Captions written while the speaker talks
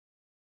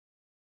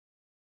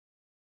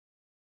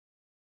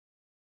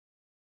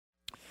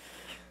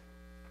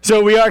So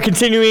we are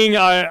continuing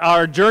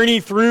our journey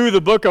through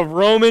the book of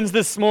Romans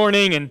this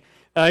morning. And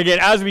again,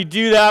 as we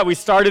do that, we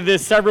started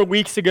this several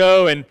weeks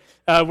ago, and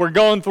we're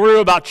going through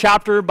about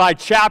chapter by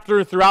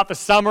chapter throughout the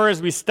summer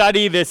as we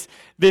study this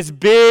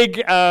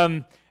big,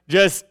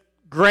 just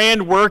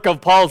grand work of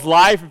Paul's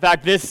life. In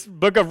fact, this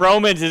book of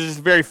Romans is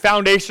a very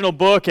foundational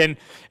book, and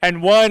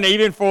one,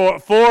 even for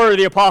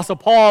the Apostle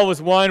Paul,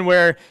 was one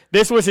where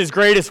this was his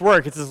greatest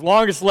work. It's his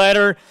longest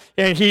letter,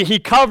 and he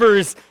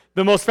covers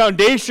the most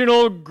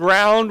foundational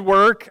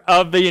groundwork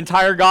of the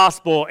entire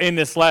gospel in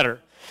this letter,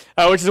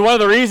 which is one of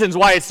the reasons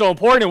why it's so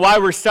important and why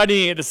we're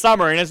studying it this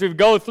summer. And as we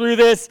go through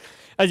this,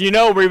 as you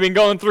know, we've been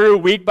going through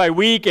week by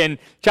week and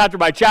chapter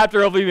by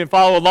chapter. Hopefully you can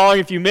follow along.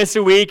 If you miss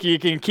a week, you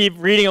can keep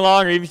reading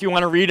along, or even if you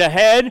want to read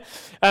ahead.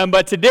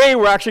 But today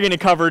we're actually going to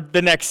cover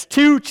the next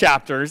two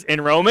chapters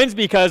in Romans,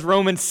 because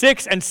Romans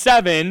 6 and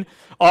 7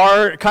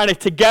 are kind of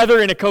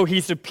together in a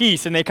cohesive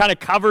piece, and they kind of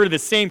cover the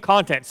same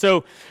content.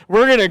 So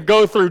we're going to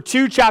go through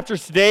two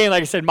chapters today, and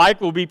like I said, Mike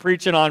will be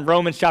preaching on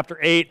Romans chapter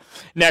 8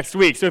 next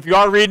week. So if you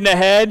are reading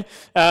ahead,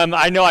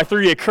 I know I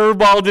threw you a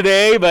curveball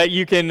today, but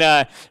you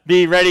can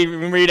be ready to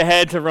read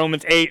ahead to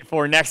Romans 8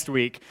 for next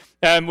week.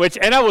 And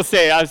I will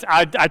say,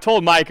 I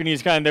told Mike when he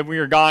was that we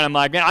were gone, I'm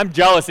like, man, I'm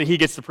jealous that he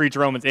gets to preach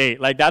Romans 8.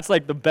 Like, that's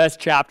like the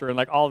best chapter in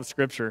like all of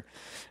Scripture.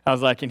 I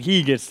was like, and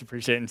he gets to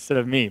preach it instead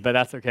of me, but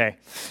that's okay.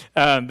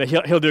 But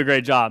he'll do a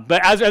great job.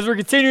 But as we're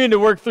continuing to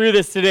work through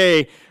this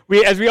today,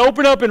 as we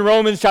open up in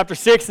Romans chapter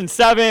 6 and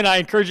 7, I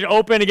encourage you to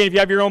open, again, if you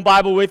have your own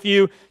Bible with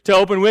you, to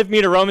open with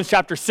me to Romans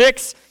chapter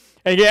 6.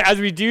 And again,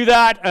 as we do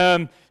that,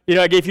 again,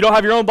 if you don't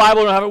have your own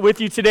Bible, don't have it with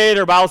you today,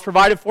 there are Bibles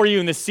provided for you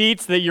in the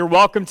seats that you're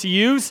welcome to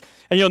use.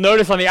 And you'll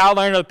notice on the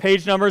outline of the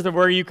page numbers of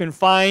where you can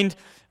find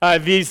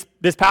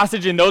this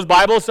passage in those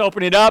Bibles. So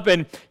open it up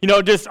and,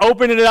 just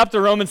open it up to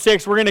Romans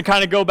 6. We're going to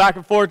kind of go back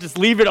and forth. Just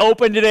leave it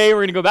open today. We're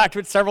going to go back to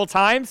it several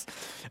times.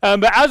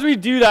 But as we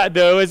do that,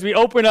 though, as we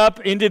open up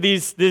into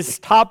these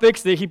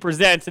topics that he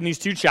presents in these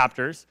two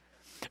chapters,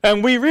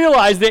 and we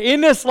realize that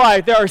in this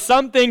life, there are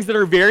some things that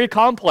are very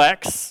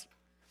complex,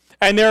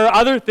 and there are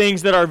other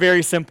things that are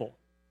very simple.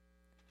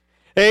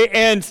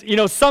 And,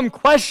 some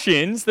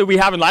questions that we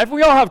have in life,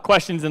 we all have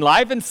questions in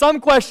life, and some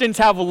questions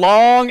have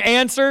long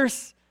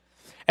answers,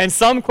 and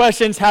some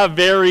questions have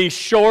very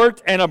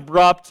short and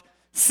abrupt,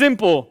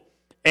 simple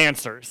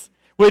answers.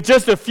 With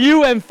just a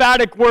few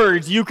emphatic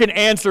words, you can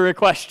answer a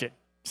question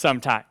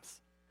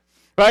sometimes.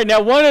 Right?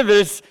 Now, one of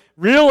these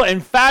real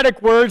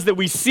emphatic words that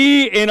we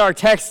see in our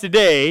text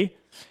today,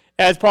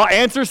 as Paul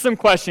answers some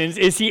questions,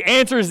 is he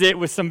answers it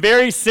with some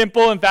very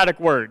simple, emphatic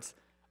words.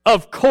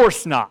 Of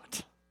course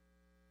not.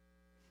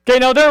 Okay,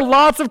 now there are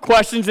lots of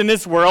questions in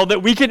this world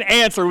that we can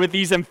answer with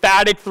these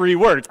emphatic three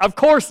words. Of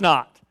course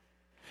not.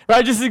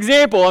 Right, just an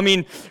example,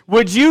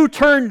 would you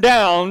turn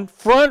down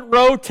front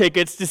row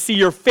tickets to see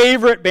your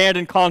favorite band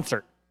in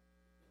concert?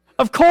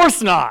 Of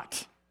course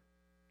not.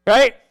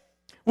 Right?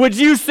 Would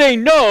you say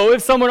no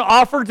if someone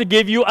offered to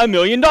give you $1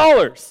 million?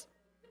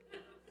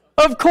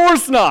 Of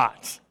course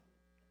not.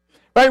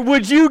 Right?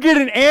 Would you get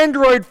an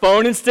Android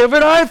phone instead of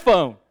an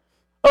iPhone?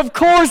 Of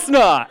course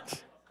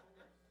not.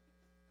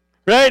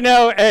 Right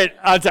now,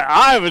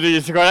 I would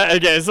just,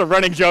 again, it's a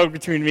running joke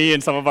between me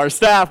and some of our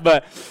staff,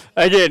 but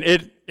again,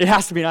 it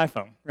has to be an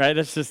iPhone, right?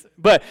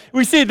 But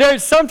we see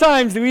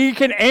sometimes we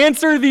can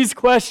answer these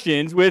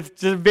questions with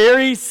just a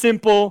very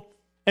simple,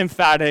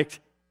 emphatic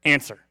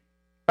answer.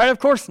 Right? Of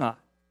course not.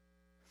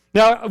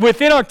 Now,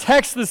 within our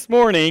text this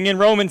morning in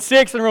Romans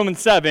 6 and Romans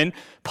 7,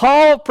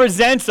 Paul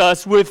presents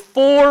us with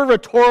 4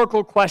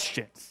 rhetorical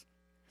questions.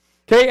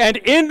 Okay, and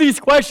in these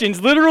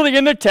questions, literally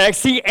in the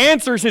text, he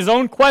answers his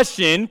own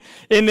question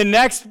in the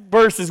next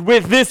verses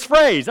with this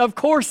phrase, of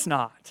course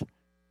not.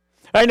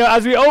 All right, now,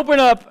 as we open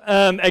up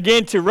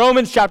again to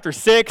Romans chapter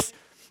 6,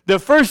 the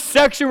first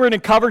section we're going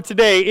to cover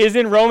today is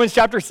in Romans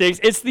chapter 6.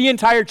 It's the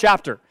entire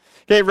chapter.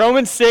 Okay,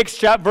 Romans 6,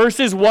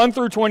 verses 1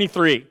 through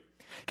 23.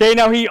 Okay,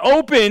 now he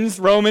opens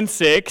Romans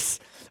 6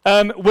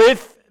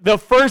 with the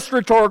first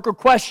rhetorical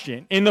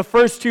question in the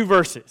first 2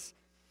 verses.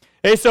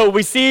 Okay, so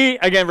we see,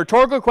 again,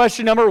 rhetorical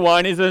question number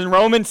 1 is in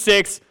Romans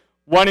 6,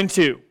 1 and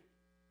 2.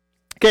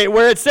 Okay,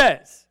 where it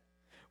says,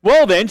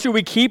 well then, should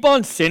we keep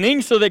on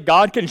sinning so that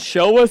God can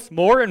show us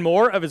more and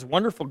more of his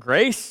wonderful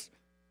grace?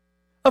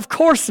 Of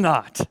course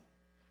not.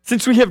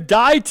 Since we have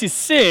died to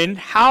sin,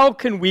 how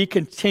can we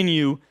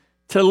continue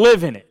to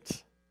live in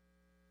it?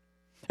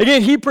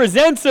 Again, he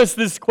presents us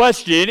this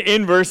question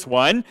in verse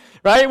 1,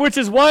 right, which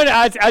is one,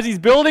 as he's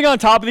building on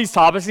top of these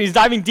topics, and he's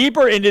diving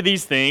deeper into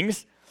these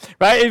things,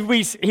 right?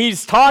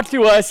 He's talked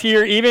to us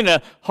here even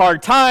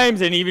hard times,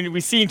 and even we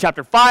see in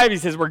chapter 5, he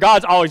says where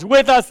God's always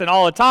with us and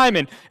all the time,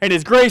 and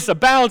his grace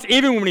abounds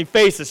even when we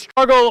face a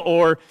struggle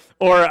or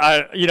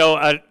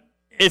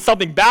it's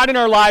something bad in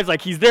our lives,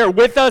 like he's there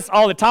with us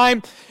all the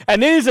time.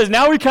 And then he says,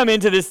 now we come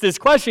into this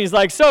question. He's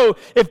like, so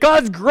if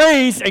God's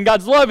grace and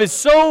God's love is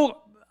so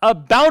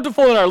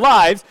bountiful in our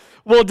lives,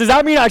 well, does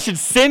that mean I should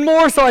sin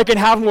more so I can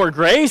have more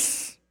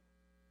grace?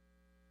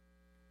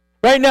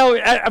 Right now,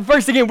 at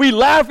first, again, we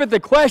laugh at the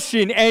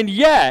question, and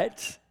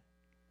yet,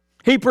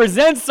 he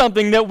presents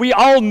something that we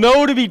all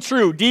know to be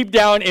true deep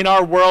down in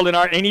our world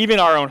and even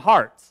our own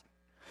hearts.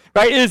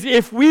 Right? Is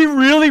if we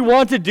really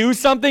want to do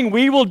something,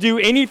 we will do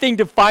anything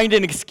to find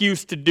an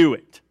excuse to do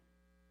it.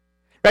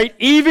 Right?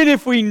 Even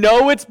if we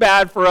know it's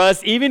bad for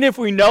us, even if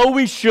we know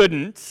we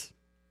shouldn't,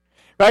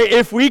 right?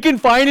 If we can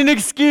find an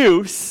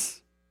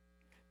excuse,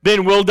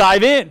 then we'll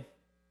dive in.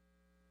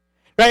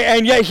 Right?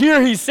 And yet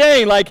here he's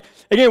saying, like,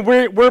 again,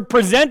 we're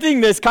presenting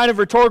this kind of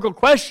rhetorical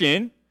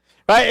question,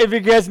 right?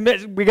 Because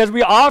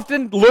we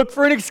often look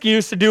for an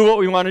excuse to do what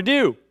we want to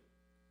do.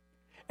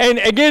 And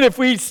again, if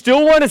we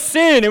still want to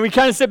sin and we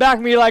kind of sit back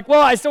and be like,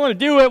 well, I still want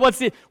to do it,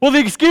 the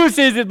excuse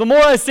is that the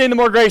more I sin, the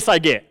more grace I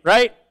get,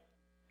 right?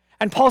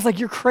 And Paul's like,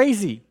 you're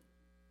crazy.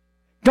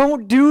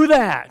 Don't do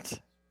that.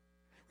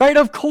 Right?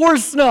 Of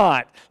course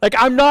not. Like,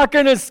 I'm not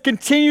going to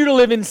continue to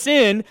live in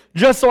sin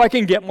just so I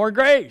can get more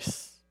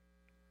grace.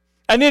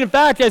 And then, in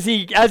fact, as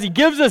he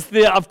gives us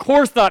the of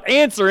course not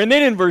answer, and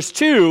then in verse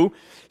 2,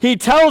 he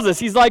tells us,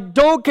 he's like,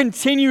 don't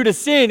continue to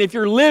sin if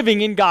you're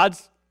living in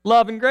God's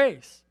love and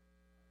grace.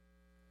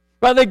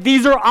 Right? Like,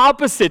 these are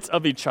opposites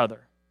of each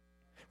other.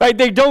 Right?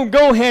 They don't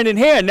go hand in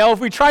hand. Now, if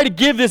we try to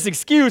give this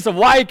excuse of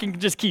why I can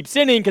just keep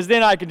sinning, because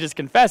then I can just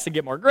confess and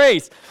get more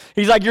grace,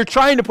 he's like, you're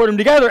trying to put them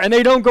together, and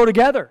they don't go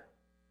together.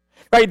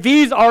 Right?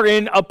 These are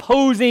in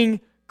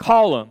opposing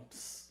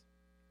columns.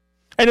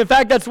 And in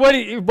fact, that's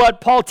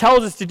what Paul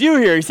tells us to do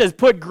here. He says,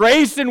 put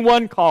grace in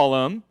one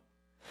column,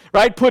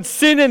 right? Put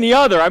sin in the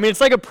other. I mean,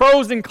 it's like a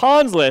pros and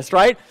cons list,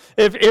 right?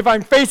 If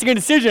I'm facing a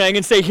decision, I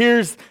can say,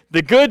 here's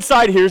the good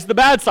side, here's the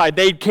bad side.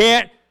 They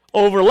can't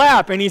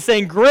overlap. And he's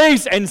saying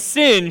grace and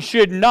sin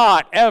should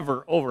not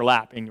ever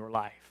overlap in your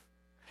life.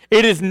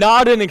 It is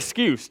not an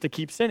excuse to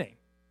keep sinning.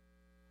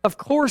 Of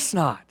course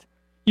not.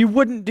 You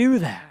wouldn't do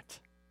that.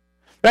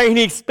 Right? And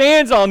he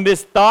expands on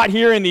this thought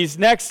here in these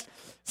next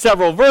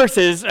several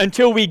verses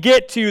until we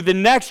get to the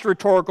next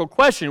rhetorical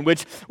question,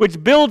 which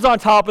builds on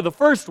top of the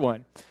first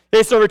one.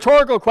 Okay, so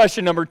rhetorical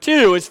question number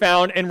 2 is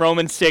found in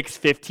Romans 6,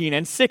 15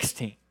 and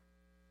 16.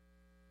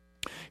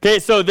 Okay,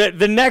 so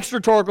the next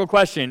rhetorical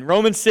question,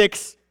 Romans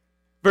 6,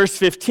 verse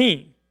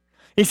 15.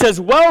 He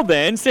says, well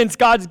then, since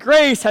God's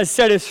grace has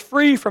set us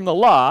free from the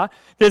law,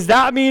 does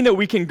that mean that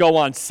we can go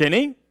on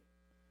sinning?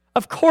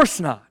 Of course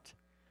not.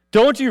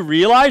 Don't you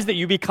realize that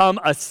you become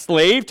a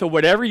slave to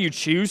whatever you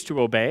choose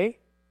to obey?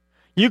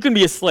 You can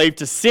be a slave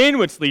to sin,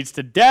 which leads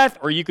to death,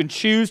 or you can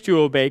choose to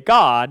obey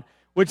God,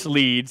 which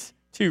leads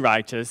to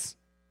righteous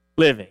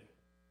living.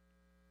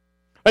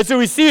 And so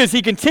we see as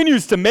he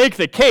continues to make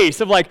the case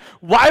of like,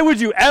 why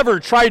would you ever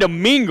try to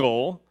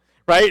mingle,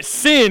 right,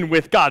 sin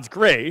with God's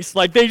grace?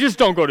 Like, they just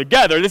don't go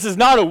together. This is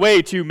not a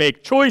way to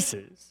make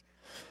choices.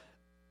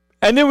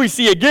 And then we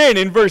see again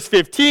in verse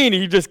 15,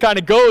 he just kind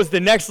of goes the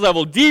next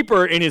level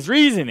deeper in his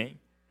reasoning,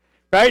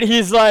 right?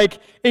 He's like,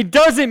 it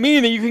doesn't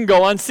mean that you can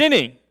go on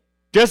sinning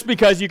just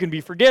because you can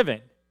be forgiven.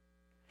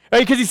 Right?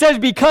 Because he says,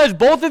 because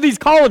both of these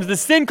columns, the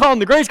sin column,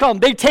 the grace column,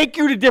 they take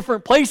you to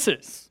different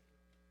places.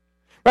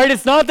 Right?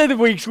 It's not that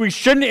we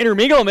shouldn't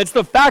intermingle them. It's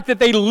the fact that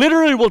they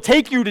literally will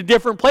take you to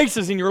different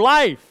places in your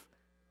life.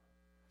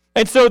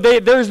 And so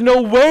there's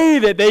no way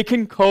that they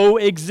can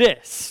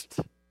coexist.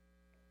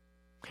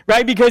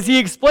 Right? Because he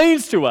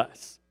explains to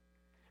us,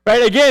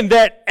 right, again,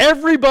 that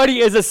everybody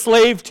is a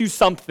slave to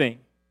something.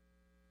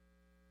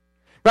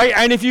 Right?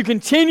 And if you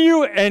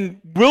continue and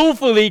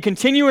willfully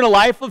continue in a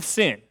life of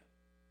sin,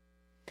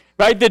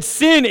 right, that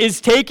sin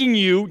is taking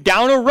you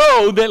down a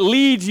road that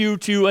leads you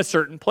to a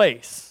certain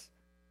place.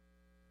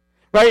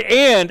 Right?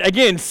 And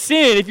again,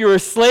 sin, if you're a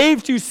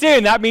slave to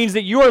sin, that means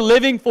that you are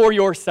living for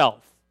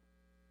yourself.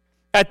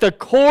 At the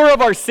core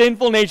of our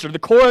sinful nature, the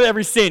core of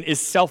every sin is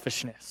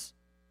selfishness.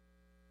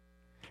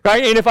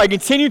 Right? And if I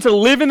continue to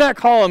live in that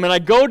column and I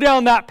go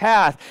down that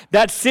path,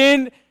 that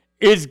sin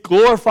is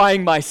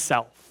glorifying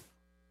myself.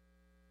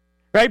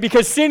 Right?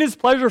 Because sin is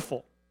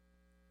pleasureful.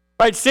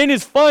 Right? Sin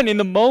is fun in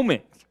the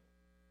moment.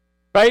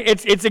 Right?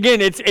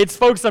 It's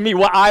focused on me,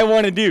 what I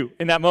want to do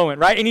in that moment,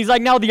 right? And he's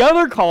like, now the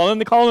other column,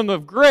 the column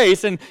of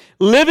grace, and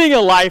living a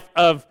life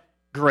of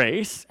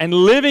grace and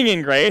living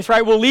in grace,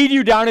 right, will lead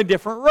you down a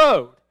different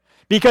road.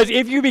 Because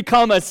if you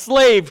become a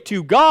slave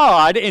to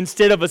God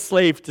instead of a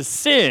slave to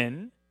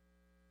sin,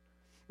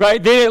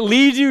 right, then it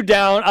leads you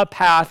down a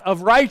path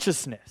of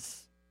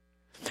righteousness.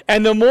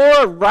 And the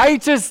more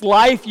righteous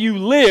life you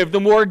live, the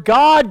more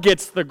God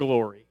gets the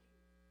glory.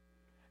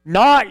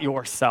 Not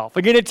yourself.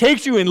 Again, it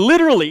takes you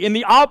literally in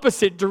the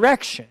opposite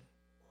direction.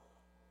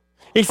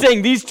 He's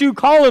saying these two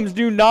columns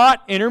do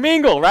not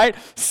intermingle, right?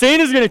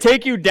 Sin is going to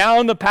take you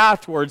down the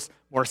path towards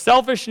more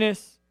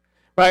selfishness,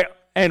 right?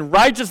 And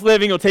righteous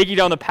living will take you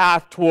down the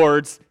path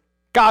towards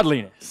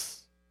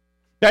godliness.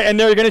 Right? And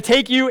they're going to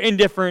take you in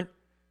different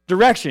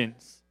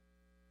directions.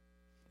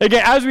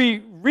 Again, as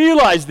we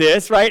realize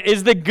this, right,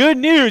 is the good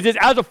news is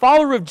as a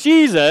follower of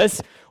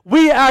Jesus,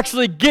 we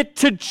actually get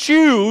to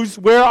choose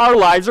where our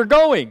lives are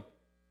going.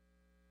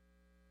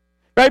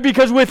 Right?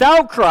 Because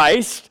without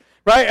Christ,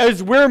 right?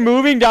 As we're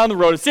moving down the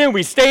road of sin,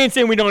 we stay in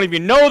sin, we don't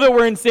even know that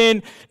we're in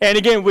sin, and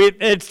again,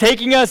 it's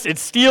taking us,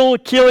 it's stealing,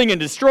 killing, and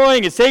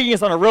destroying, it's taking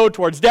us on a road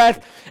towards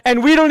death,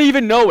 and we don't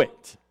even know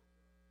it.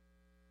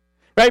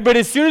 Right? But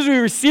as soon as we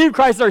receive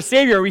Christ as our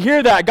Savior, we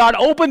hear that, God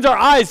opens our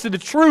eyes to the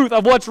truth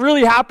of what's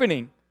really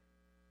happening.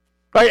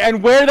 Right?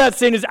 And where that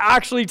sin is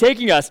actually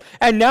taking us.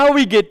 And now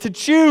we get to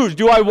choose.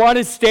 Do I want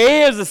to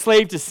stay as a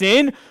slave to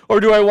sin, or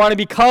do I want to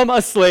become a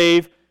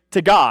slave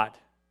to God?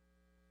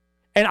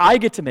 And I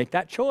get to make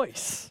that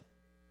choice.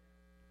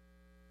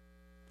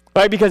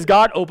 Right? Because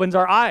God opens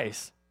our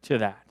eyes to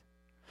that.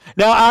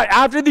 Now,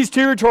 after these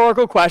two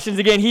rhetorical questions,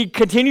 again, he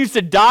continues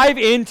to dive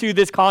into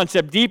this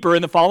concept deeper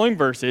in the following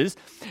verses.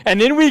 And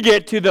then we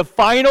get to the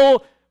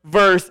final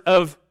verse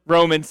of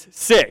Romans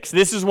 6.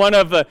 This is one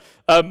of the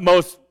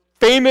most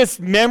famous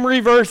memory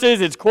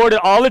verses. It's quoted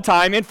all the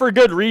time, and for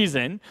good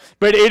reason.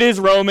 But it is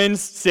Romans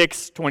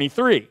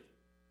 6:23.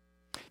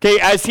 Okay,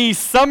 as he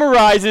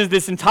summarizes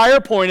this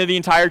entire point of the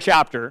entire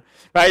chapter,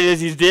 right,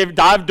 as he's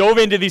dove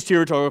into these two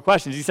rhetorical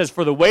questions, he says,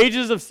 "For the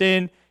wages of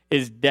sin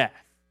is death.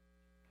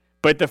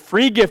 But the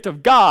free gift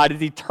of God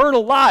is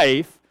eternal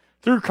life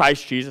through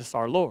Christ Jesus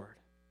our Lord."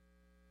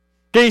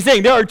 Okay, he's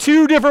saying there are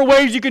two different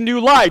ways you can do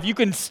life. You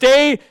can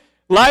stay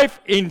life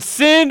in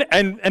sin,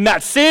 and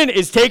that sin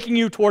is taking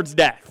you towards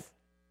death.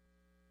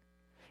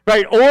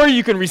 Right? Or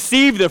you can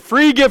receive the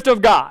free gift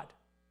of God.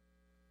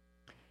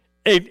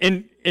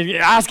 And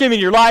ask him in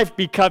your life,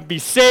 be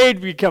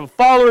saved, become a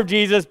follower of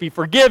Jesus, be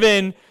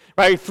forgiven,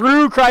 right,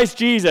 through Christ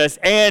Jesus,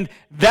 and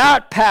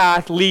that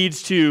path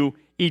leads to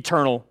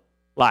eternal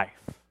life.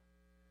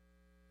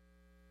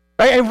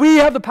 Right? And we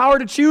have the power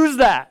to choose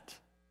that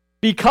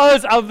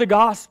because of the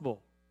gospel.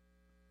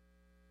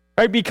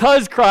 Right?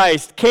 Because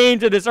Christ came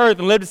to this earth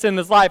and lived a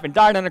sinless life and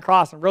died on the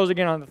cross and rose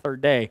again on the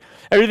third day.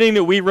 Everything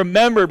that we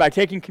remember by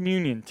taking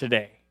communion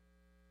today.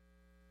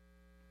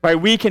 Right?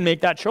 We can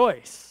make that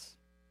choice.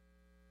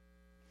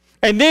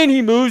 And then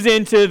he moves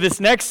into this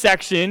next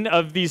section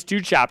of these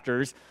two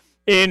chapters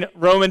in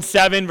Romans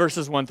 7,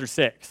 verses 1 through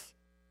 6.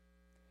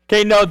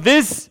 Okay, now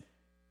this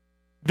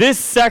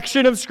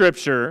section of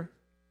Scripture,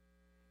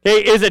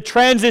 okay, is a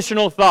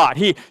transitional thought.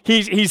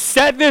 He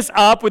set this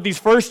up with these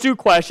first two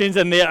questions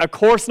and the of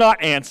course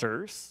not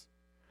answers.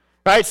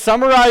 Right?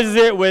 Summarizes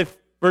it with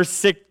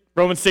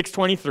Romans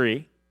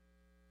 6:23.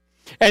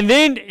 And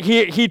then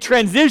he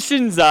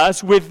transitions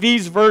us with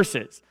these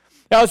verses.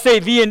 Now, I'll say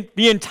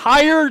the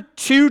entire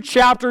two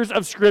chapters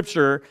of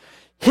Scripture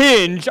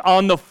hinge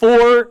on the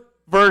four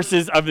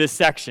verses of this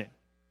section.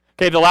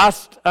 Okay, the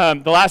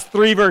last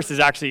three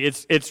verses, actually,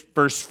 it's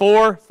verse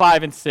 4,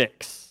 5, and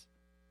 6.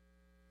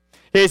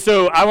 Okay,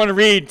 so I want to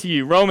read to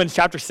you Romans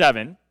chapter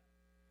 7.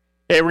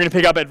 Okay, we're going to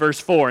pick up at verse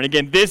 4. And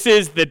again, this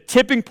is the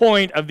tipping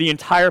point of the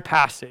entire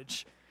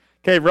passage.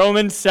 Okay,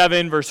 Romans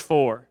 7, verse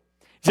 4.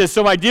 It says,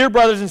 "So my dear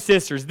brothers and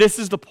sisters, this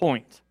is the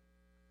point.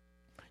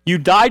 You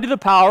died to the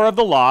power of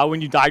the law when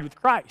you died with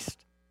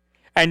Christ.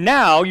 And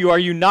now you are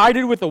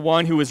united with the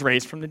one who was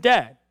raised from the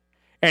dead.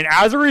 And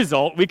as a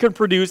result, we can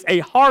produce a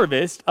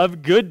harvest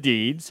of good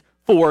deeds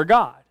for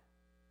God.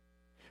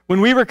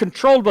 When we were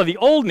controlled by the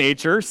old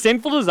nature,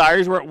 sinful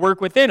desires were at work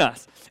within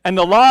us, and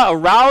the law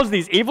aroused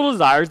these evil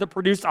desires that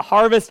produced a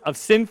harvest of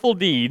sinful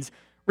deeds,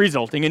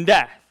 resulting in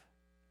death.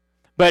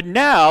 But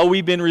now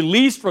we've been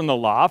released from the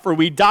law, for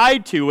we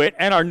died to it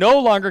and are no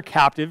longer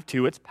captive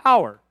to its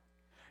power.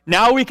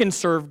 Now we can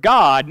serve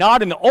God,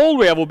 not in the old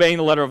way of obeying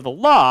the letter of the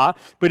law,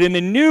 but in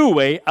the new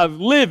way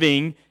of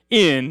living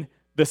in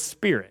the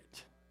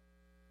Spirit."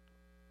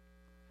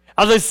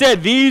 As I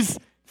said, these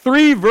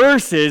three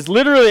verses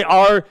literally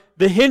are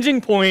the hinging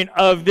point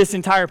of this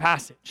entire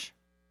passage.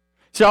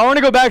 So I want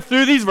to go back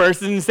through these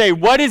verses and say,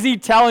 what is he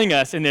telling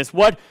us in this?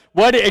 What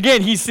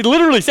again, he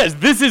literally says,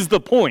 this is the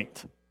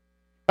point.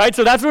 Right?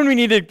 So that's when we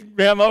need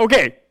to,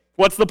 okay,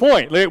 what's the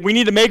point? We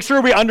need to make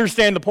sure we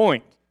understand the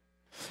point.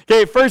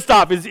 Okay, first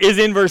off is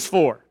in verse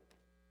 4.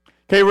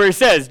 Okay, where he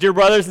says, "Dear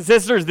brothers and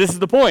sisters, this is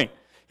the point.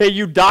 Okay,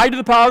 you died to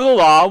the power of the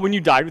law when you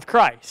died with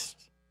Christ.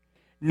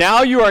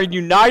 Now you are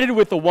united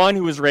with the one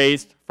who was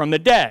raised from the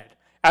dead.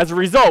 As a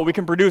result, we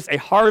can produce a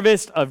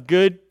harvest of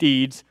good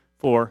deeds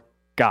for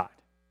God."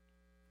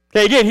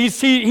 Okay, again,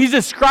 he's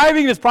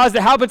describing this process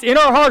that happens in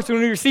our hearts when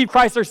we receive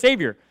Christ our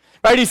Savior.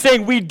 Right? He's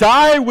saying we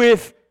die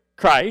with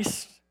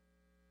Christ,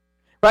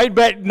 right?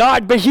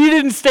 But he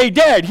didn't stay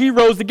dead. He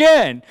rose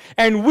again.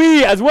 And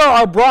we as well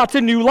are brought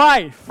to new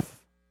life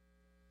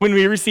when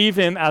we receive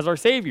him as our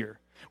Savior.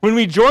 When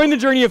we join the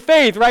journey of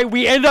faith, right,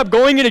 we end up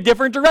going in a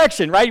different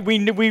direction, right? We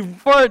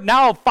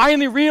now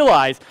finally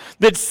realize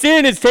that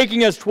sin is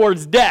taking us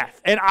towards death,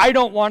 and I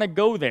don't want to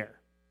go there.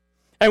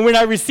 And when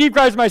I receive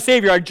Christ as my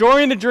Savior, I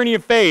join the journey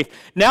of faith.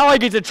 Now I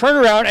get to turn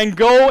around and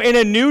go in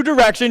a new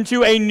direction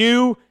to a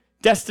new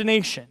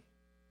destination.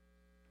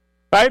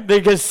 Right?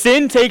 Because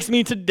sin takes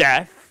me to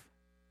death,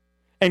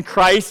 and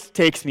Christ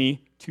takes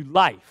me to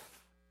life.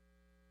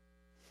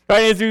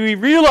 Right? As we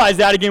realize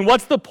that, again,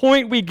 what's the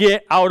point we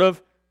get out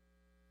of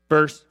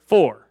verse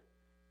 4?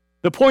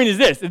 The point is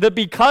this, that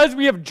because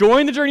we have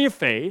joined the journey of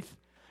faith,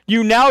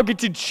 you now get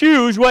to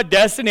choose what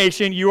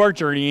destination you are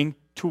journeying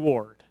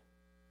toward.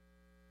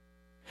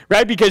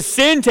 Right? Because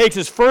sin takes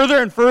us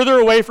further and further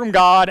away from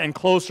God and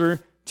closer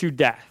to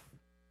death.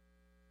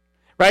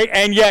 Right?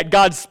 And yet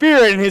God's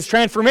Spirit and his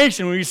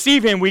transformation, when we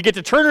receive him, we get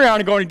to turn around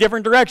and go in a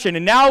different direction.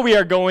 And now we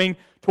are going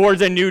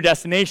towards a new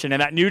destination.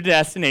 And that new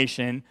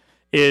destination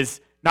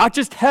is not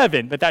just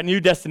heaven, but that new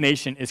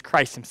destination is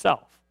Christ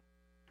himself.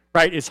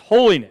 Right? Is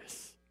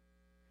holiness.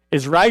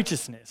 Is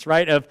righteousness.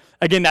 Right? Of,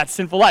 again, that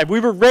sinful life. We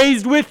were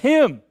raised with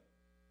him.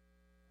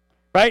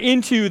 Right?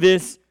 Into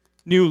this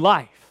new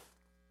life.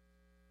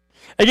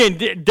 Again,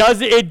 it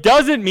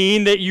doesn't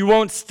mean that you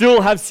won't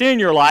still have sin in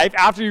your life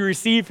after you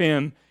receive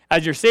him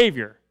as your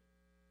Savior.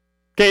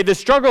 Okay, the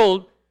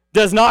struggle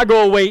does not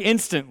go away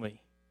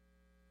instantly.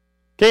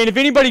 Okay, and if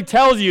anybody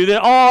tells you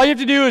that all you have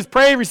to do is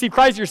pray, receive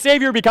Christ as your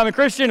Savior, become a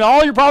Christian, and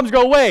all your problems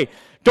go away,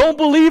 don't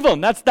believe them.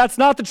 That's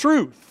not the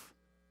truth.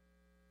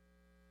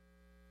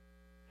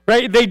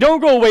 Right? They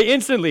don't go away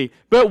instantly.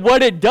 But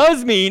what it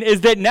does mean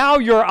is that now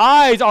your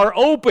eyes are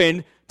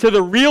open to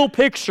the real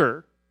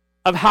picture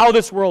of how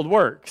this world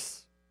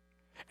works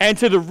and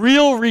to the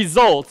real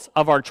results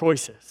of our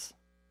choices.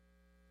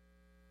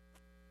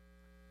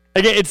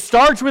 Again, it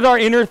starts with our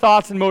inner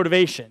thoughts and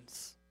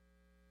motivations.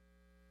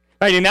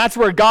 Right? And that's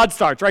where God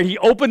starts, right? He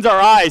opens our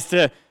eyes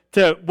to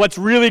what's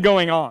really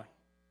going on.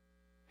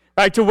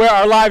 Right? To where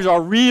our lives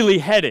are really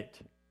headed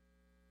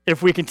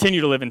if we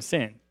continue to live in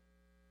sin.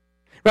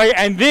 Right?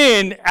 And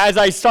then, as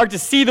I start to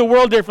see the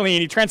world differently,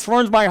 and he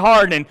transforms my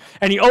heart, and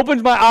he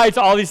opens my eyes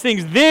to all these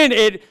things, then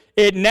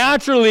it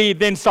naturally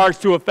then starts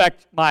to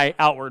affect my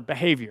outward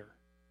behavior.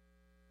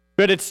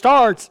 But it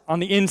starts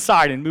on the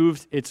inside and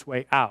moves its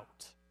way out.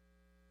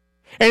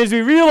 And as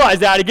we realize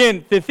that,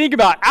 again, to think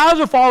about, as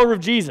a follower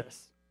of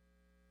Jesus,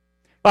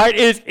 right,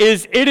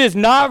 it is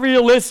not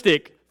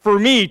realistic for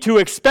me to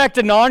expect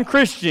a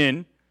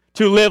non-Christian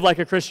to live like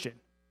a Christian.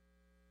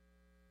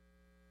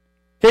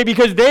 Okay,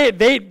 because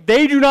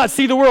they do not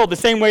see the world the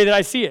same way that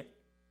I see it.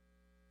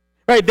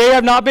 Right? They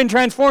have not been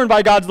transformed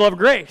by God's love and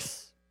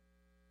grace.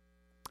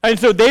 And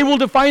so they will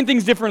define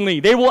things differently.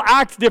 They will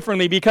act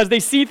differently because they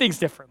see things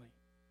differently.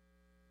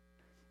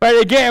 Right?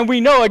 Again,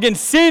 we know,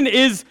 sin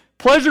is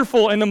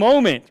pleasureful in the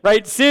moment,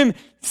 right? Sin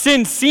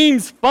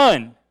seems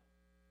fun.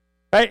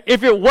 Right?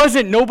 If it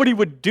wasn't, nobody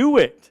would do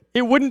it.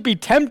 It wouldn't be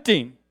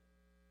tempting.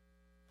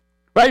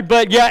 Right?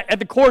 But yet, at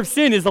the core of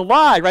sin is a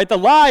lie, right? The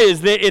lie is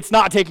that it's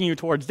not taking you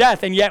towards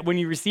death. And yet, when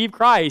you receive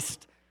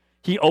Christ,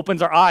 he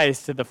opens our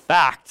eyes to the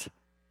fact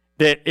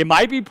that it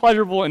might be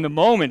pleasurable in the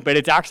moment, but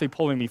it's actually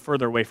pulling me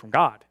further away from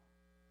God.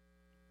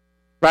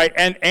 Right?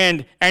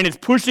 And it's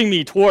pushing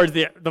me towards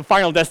the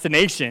final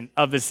destination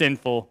of the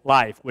sinful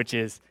life, which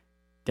is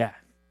death.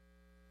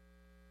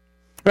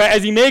 Right?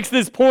 As he makes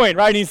this point,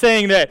 right, he's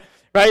saying that,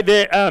 right,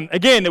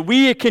 that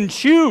we can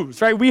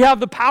choose, right? We have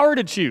the power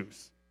to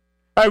choose.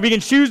 Right, we can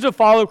choose to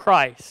follow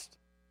Christ,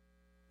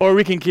 or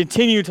we can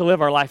continue to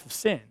live our life of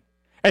sin.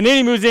 And then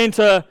he moves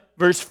into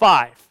verse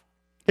 5.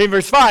 Okay,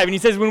 verse 5, and he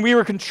says, when we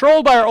were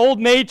controlled by our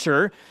old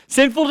nature,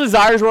 sinful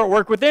desires were at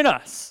work within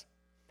us.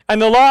 And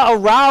the law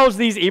aroused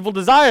these evil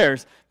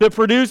desires that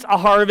produced a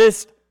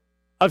harvest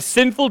of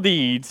sinful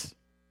deeds,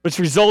 which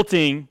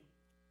resulting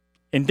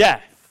in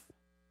death.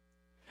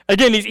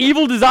 Again, these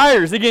evil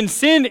desires,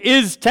 sin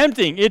is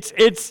tempting.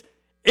 It's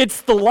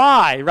the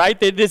lie, right?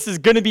 That this is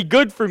going to be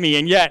good for me,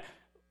 and yet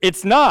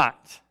it's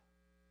not.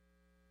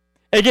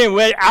 Again,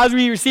 as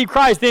we receive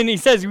Christ, then he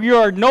says we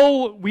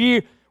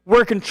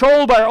were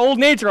controlled by our old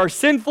nature. Our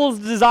sinful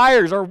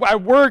desires are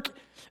at work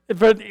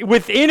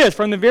within us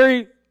from the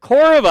very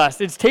core of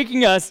us. It's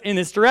taking us in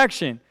this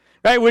direction,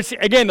 right? Which,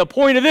 again, the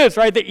point of this,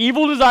 right? The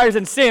evil desires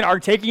and sin are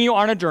taking you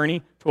on a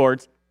journey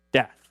towards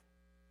death.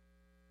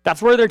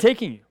 That's where they're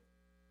taking you.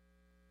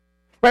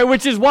 Right,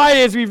 which is why,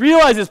 as we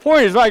realize this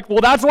point, is like,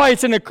 well, that's why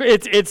it's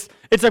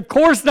of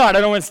course not.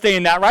 I don't want to stay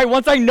in that, right?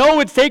 Once I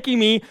know it's taking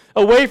me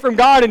away from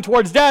God and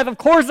towards death, of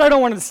course I don't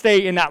want to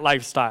stay in that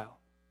lifestyle.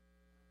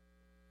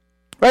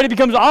 Right, it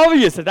becomes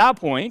obvious at that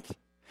point,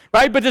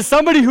 right? But to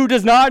somebody who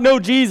does not know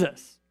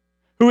Jesus,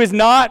 who has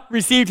not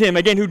received him,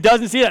 again, who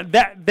doesn't see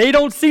that they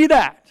don't see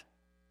that.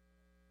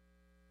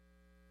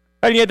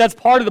 Right, and yet that's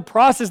part of the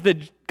process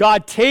that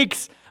God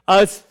takes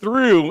us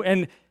through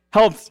and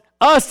helps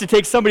us to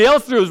take somebody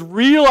else through, is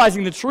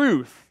realizing the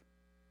truth,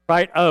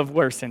 right, of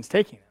where sin's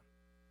taking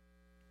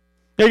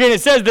them. Again, it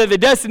says that the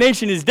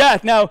destination is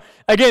death. Now,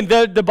 again,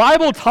 the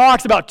Bible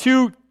talks about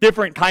two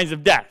different kinds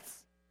of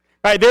deaths,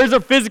 right? There's a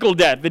physical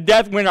death, the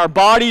death when our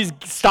bodies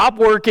stop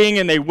working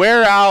and they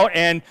wear out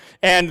and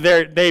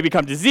they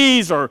become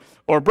diseased or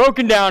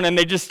broken down and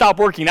they just stop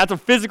working. That's a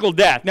physical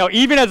death. Now,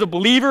 even as a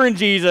believer in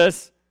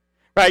Jesus,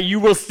 right, you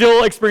will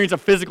still experience a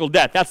physical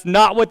death. That's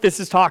not what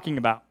this is talking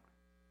about.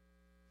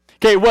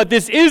 Okay, what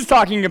this is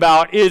talking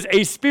about is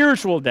a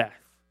spiritual death.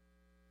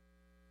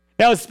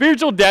 Now,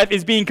 spiritual death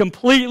is being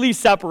completely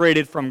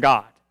separated from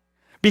God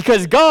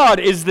because God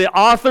is the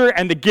author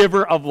and the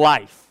giver of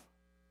life.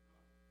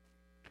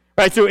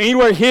 Right, so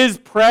anywhere his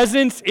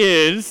presence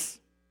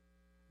is,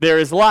 there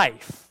is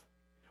life.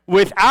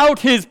 Without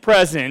his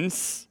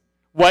presence,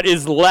 what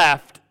is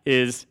left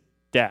is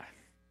death.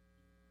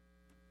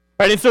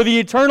 Right? And so the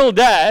eternal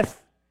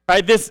death,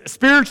 right, this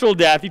spiritual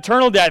death,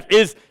 eternal death,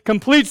 is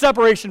complete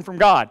separation from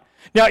God.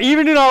 Now,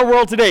 even in our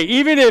world today,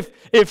 even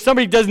if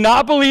somebody does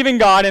not believe in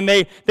God and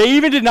they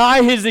even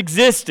deny his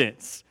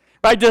existence,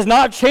 right, does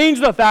not change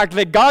the fact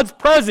that God's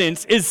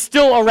presence is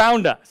still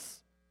around us.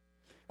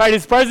 Right?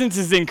 His presence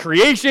is in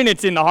creation,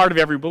 it's in the heart of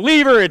every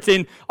believer, it's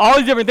in all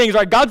these different things,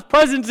 right? God's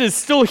presence is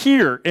still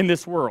here in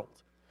this world.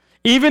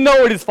 Even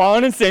though it is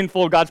fallen and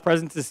sinful, God's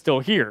presence is still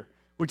here,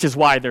 which is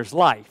why there's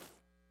life.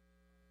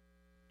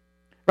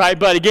 Right?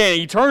 But again,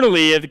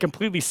 eternally,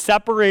 completely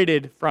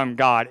separated from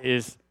God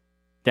is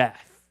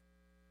death.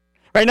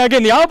 Right? Now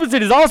again, the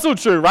opposite is also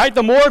true, right?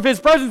 The more of his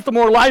presence, the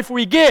more life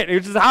we get.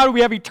 Which is how do we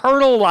have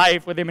eternal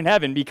life with him in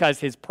heaven? Because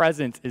his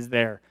presence is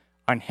there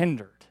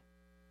unhindered.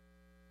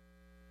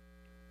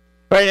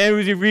 Right? And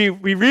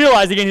we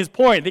realize, again, his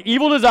point, the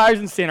evil desires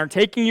and sin are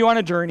taking you on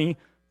a journey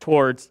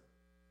towards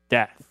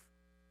death.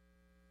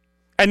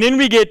 And then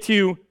we get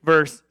to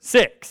verse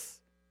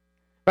 6,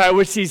 right,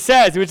 which he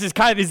says, which is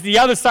is the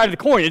other side of the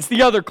coin. It's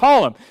the other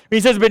column. He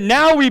says, but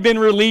now we've been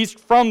released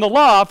from the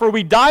law, for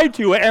we died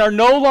to it and are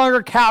no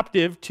longer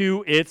captive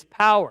to its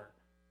power.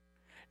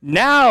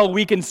 Now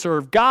we can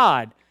serve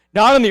God,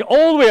 not in the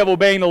old way of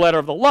obeying the letter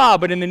of the law,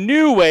 but in the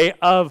new way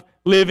of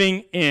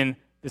living in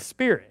the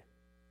Spirit.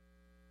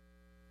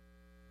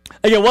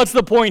 Again, what's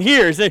the point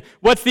here?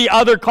 What's the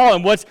other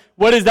column?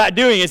 What is that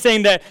doing? It's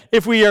saying that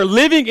if we are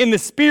living in the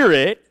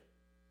Spirit,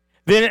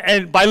 then,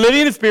 and by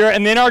living in the Spirit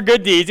and then our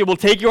good deeds, it will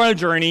take you on a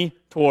journey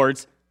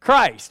towards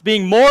Christ,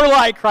 being more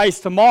like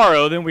Christ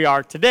tomorrow than we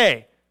are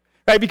today.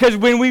 Right? Because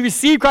when we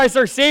receive Christ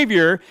our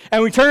Savior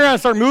and we turn around and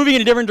start moving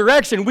in a different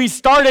direction, we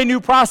start a new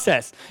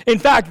process. In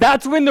fact,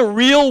 that's when the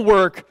real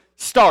work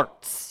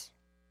starts.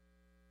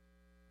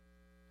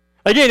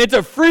 Again, it's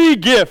a free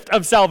gift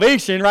of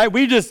salvation, right?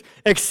 We just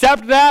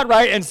accept that,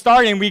 right, and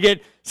start, and we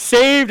get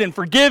saved and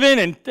forgiven,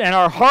 and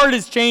our heart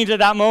is changed at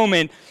that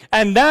moment.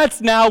 And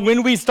that's now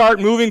when we start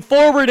moving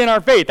forward in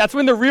our faith. That's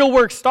when the real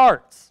work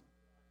starts.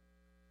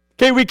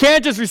 Okay, we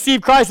can't just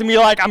receive Christ and be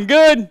like, I'm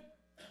good,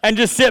 and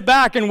just sit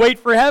back and wait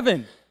for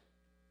heaven.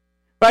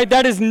 Right?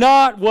 That is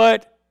not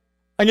what,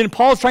 again,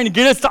 Paul's trying to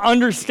get us to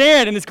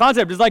understand in this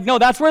concept. It's like, no,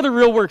 that's where the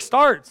real work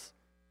starts.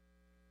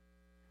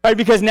 Right?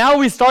 Because now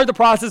we start the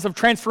process of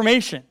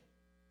transformation.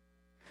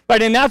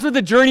 Right? And that's what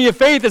the journey of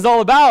faith is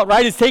all about,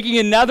 right? Is taking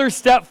another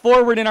step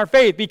forward in our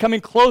faith, becoming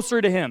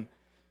closer to him.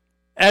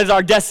 As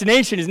our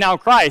destination is now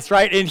Christ,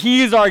 right? And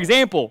he is our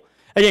example.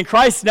 Again,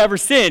 Christ never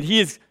sinned. He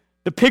is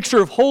the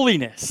picture of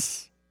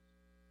holiness,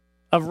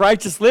 of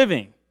righteous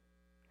living.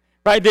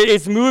 Right? That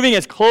it's moving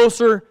us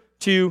closer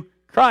to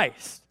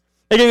Christ.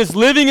 Again, it's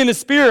living in the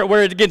Spirit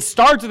where it again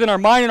starts within our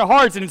mind and our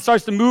hearts and it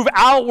starts to move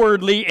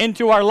outwardly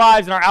into our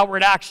lives and our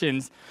outward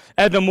actions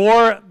as the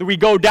more we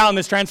go down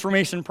this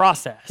transformation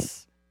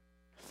process.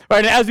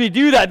 Right? And as we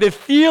do that, the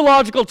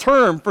theological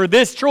term for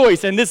this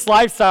choice and this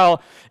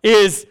lifestyle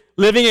is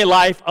living a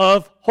life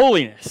of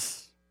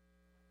holiness.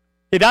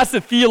 Okay, that's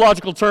the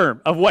theological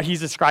term of what he's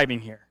describing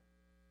here.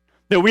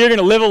 That we are going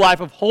to live a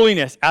life of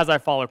holiness as I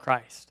follow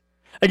Christ.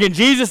 Again,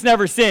 Jesus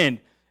never sinned.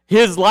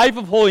 His life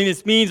of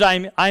holiness means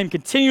I'm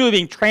continually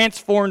being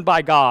transformed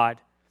by God,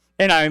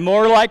 and I'm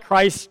more like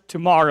Christ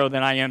tomorrow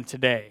than I am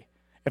today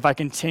if I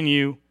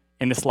continue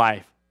in this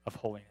life of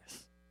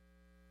holiness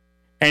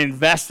and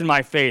invest in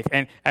my faith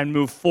and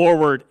move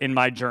forward in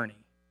my journey.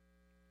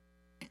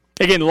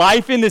 Again,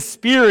 life in the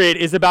Spirit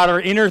is about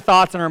our inner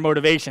thoughts and our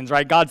motivations,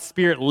 right? God's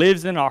Spirit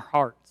lives in our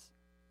hearts,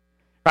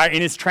 right?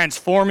 And is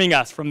transforming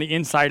us from the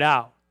inside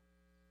out.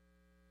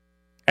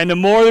 And the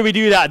more that we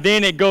do that,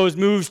 then it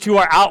moves to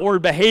our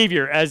outward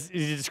behavior, as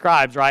he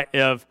describes, right,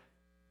 of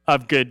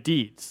good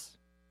deeds.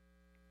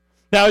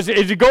 Now, as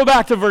you go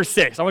back to verse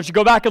 6, I want you to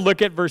go back and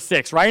look at verse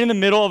 6, right in the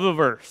middle of the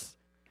verse.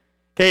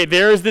 Okay,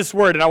 there is this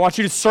word, and I want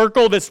you to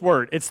circle this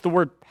word. It's the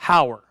word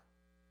power.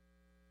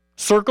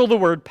 Circle the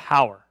word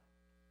power.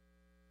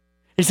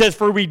 He says,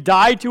 for we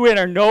died to it and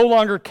are no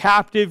longer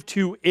captive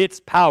to its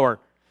power.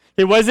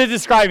 Okay, what is it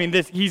describing?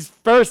 He's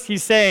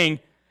saying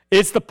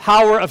it's the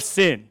power of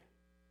sin.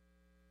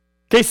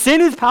 Okay,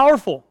 sin is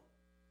powerful.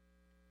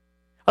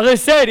 As I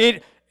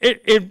said,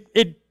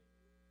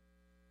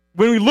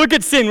 when we look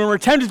at sin, when we're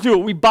tempted to it,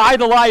 we buy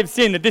the lie of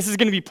sin that this is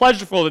going to be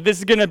pleasurable, that this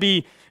is going to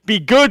be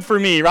good for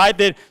me, right?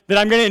 That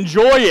I'm going to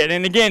enjoy it.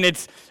 And again,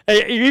 it's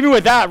even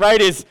with that, right?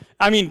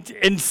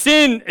 In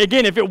sin,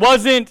 again, if it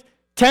wasn't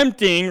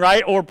tempting,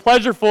 right, or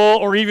pleasurable,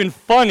 or even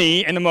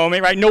funny in the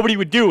moment, right, nobody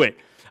would do it.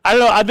 I don't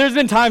know. There's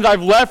been times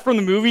I've left from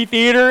the movie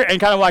theater and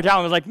kind of walked out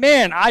and was like,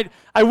 man,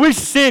 I wish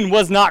sin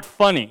was not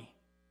funny.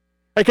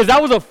 Because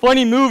that was a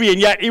funny movie, and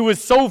yet it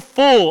was so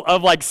full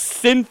of like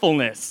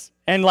sinfulness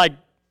and like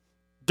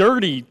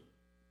dirty,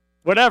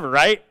 whatever,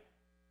 right?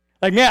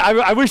 Like, man,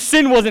 I wish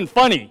sin wasn't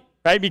funny,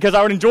 right? Because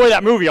I would enjoy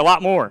that movie a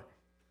lot more.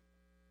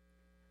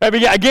 Right?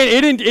 But yeah,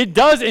 again, it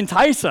does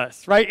entice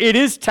us, right? It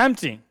is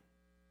tempting.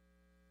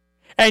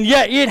 And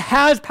yet it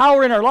has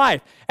power in our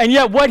life. And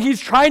yet what he's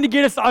trying to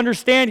get us to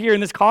understand here in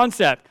this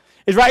concept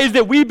is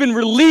that we've been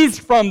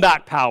released from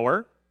that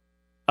power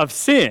of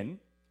sin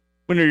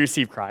when we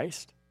receive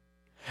Christ.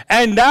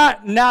 And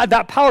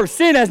that power of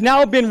sin has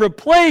now been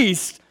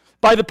replaced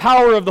by the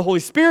power of the Holy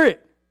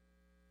Spirit.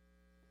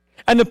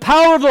 And the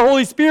power of the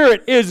Holy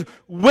Spirit is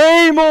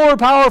way more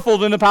powerful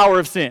than the power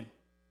of sin.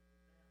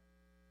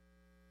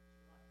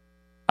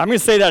 I'm going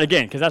to say that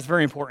again because that's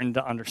very important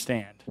to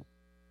understand.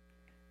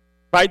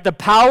 Right? The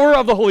power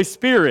of the Holy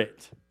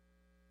Spirit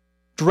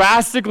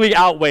drastically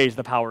outweighs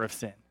the power of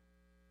sin.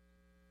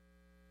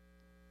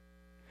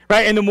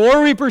 Right? And the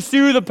more we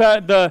pursue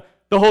the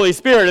Holy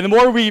Spirit and the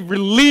more we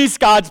release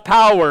God's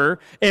power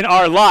in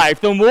our life,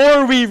 the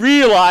more we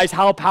realize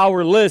how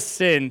powerless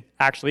sin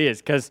actually is.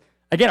 Because,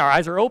 again, our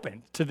eyes are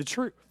open to the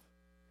truth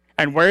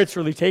and where it's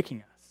really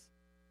taking us.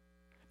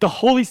 The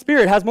Holy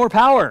Spirit has more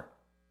power.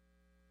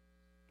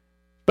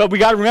 But we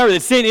got to remember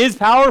that sin is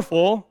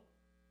powerful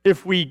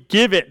if we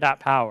give it that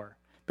power.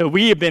 But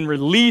we have been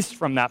released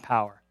from that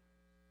power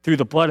through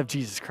the blood of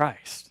Jesus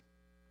Christ.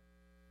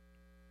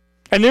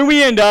 And then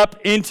we end up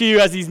into,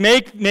 as he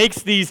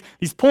makes these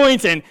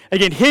points and,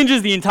 again,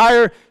 hinges the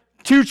entire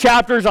 2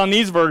 chapters on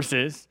these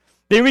verses.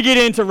 Then we get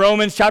into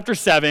Romans chapter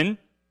 7.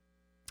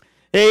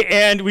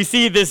 And we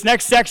see this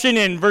next section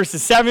in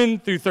verses 7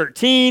 through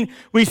 13.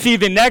 We see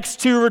the next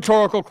 2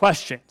 rhetorical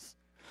questions.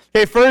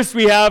 Okay, first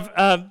we have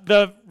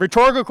the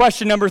rhetorical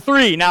question number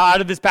 3, now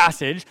out of this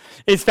passage,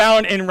 is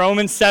found in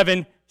Romans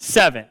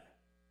 7:7.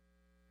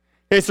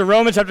 Okay, so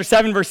Romans chapter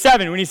 7, verse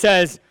 7, when he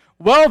says,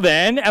 "Well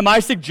then, am I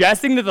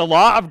suggesting that the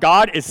law of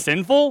God is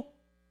sinful?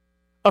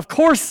 Of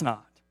course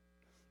not.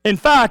 In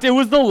fact, it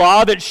was the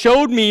law that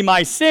showed me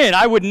my sin.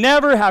 I would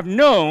never have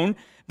known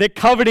that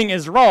coveting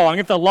is wrong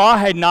if the law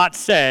had not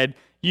said,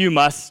 you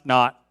must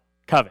not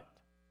covet."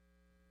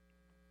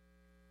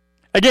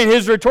 Again,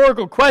 his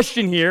rhetorical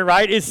question here,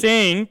 right, is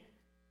saying,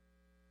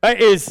 right,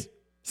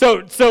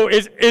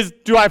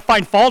 do I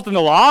find fault in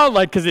the law,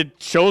 like, because it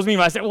shows me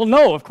my sin? Well,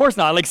 no, of course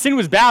not. Like, sin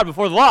was bad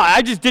before the law.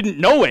 I just didn't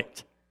know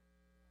it.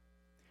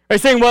 They're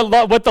saying, well,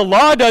 what the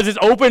law does is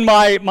open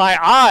my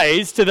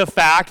eyes to the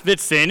fact that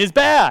sin is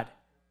bad.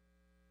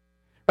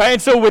 Right?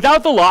 And so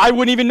without the law, I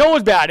wouldn't even know it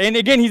was bad. And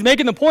again, he's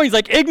making the point, he's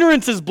like,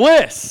 ignorance is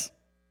bliss.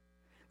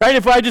 Right?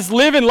 If I just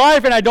live in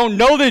life and I don't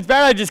know that it's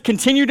bad, I just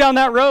continue down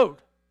that road.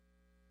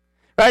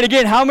 Right?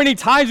 Again, how many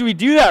times do we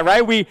do that,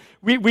 right? We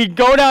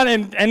go down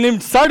and then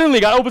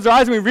suddenly God opens our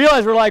eyes and we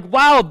realize we're like,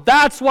 wow,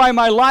 that's why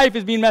my life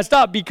is being messed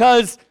up,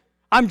 because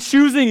I'm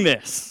choosing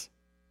this.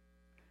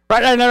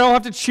 Right? And I don't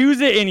have to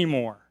choose it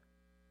anymore.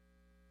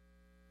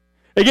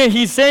 Again,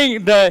 he's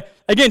saying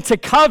to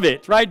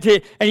covet, right?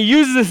 And he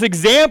uses this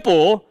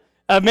example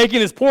of making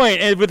this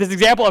point with this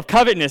example of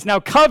covetousness. Now,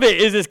 covet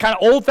is this kind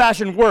of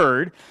old-fashioned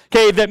word,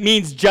 okay, that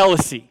means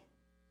jealousy.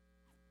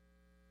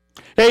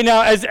 Okay,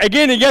 now,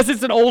 yes,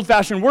 it's an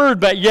old-fashioned word,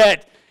 but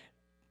yet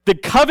the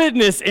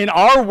covetousness in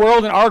our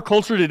world and our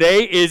culture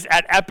today is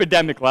at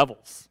epidemic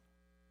levels.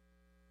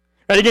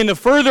 Right? Again, the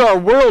further our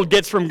world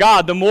gets from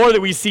God, the more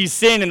that we see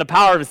sin and the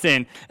power of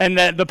sin and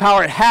the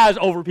power it has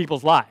over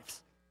people's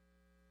lives.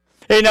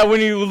 Okay, now, when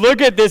you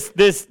look at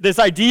this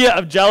idea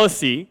of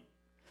jealousy,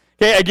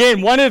 okay,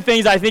 again, one of the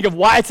things I think of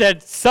why it's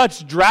at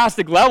such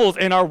drastic levels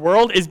in our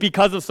world is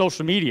because of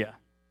social media.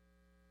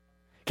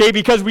 Okay,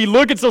 because we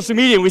look at social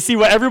media and we see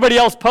what everybody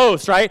else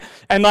posts, right?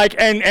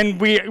 And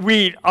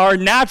we are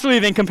naturally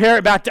then compare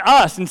it back to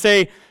us and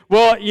say,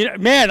 well, you know,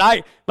 man,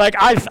 I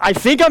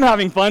think I'm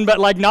having fun, but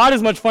like not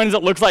as much fun as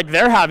it looks like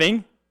they're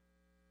having.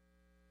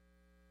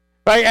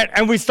 Right?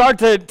 And we start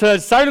to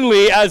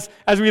suddenly, as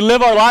we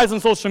live our lives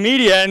on social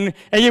media, and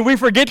yet we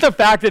forget the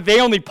fact that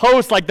they only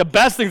post like the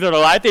best things of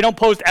their life. They don't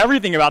post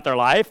everything about their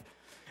life.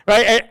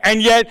 Right?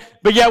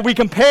 But yet we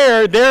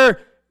compare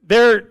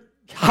their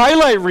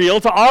highlight reel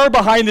to our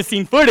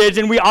behind-the-scene footage,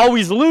 and we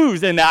always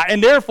lose in that,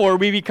 and therefore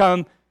we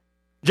become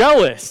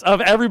jealous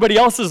of everybody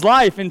else's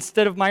life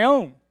instead of my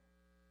own.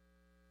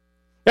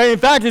 And in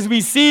fact, as we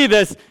see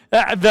this,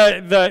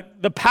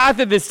 the path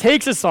that this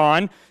takes us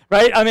on,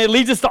 right? I mean, it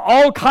leads us to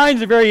all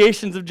kinds of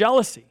variations of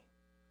jealousy.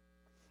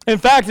 In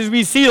fact, as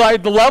we see,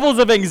 like the levels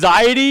of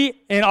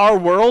anxiety in our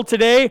world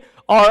today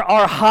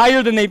are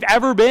higher than they've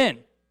ever been.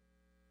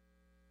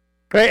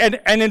 Right?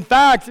 And in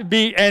fact,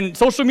 and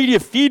social media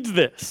feeds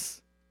this.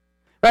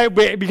 Right?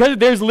 Because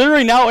there's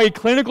literally now a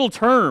clinical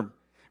term,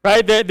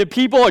 right, that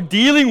people are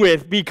dealing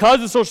with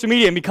because of social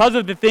media and because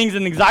of the things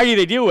and anxiety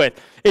they deal with.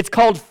 It's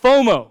called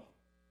FOMO,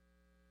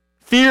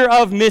 fear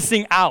of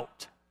missing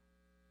out.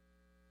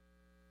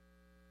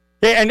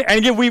 Okay, and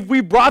again, we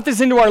brought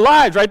this into our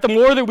lives, right? The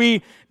more that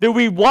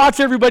we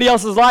watch everybody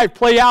else's life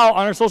play out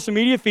on our social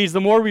media feeds,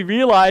 the more we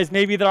realize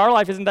maybe that our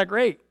life isn't that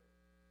great.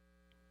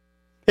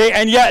 Okay,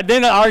 and yet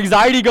then our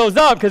anxiety goes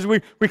up because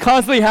we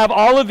constantly have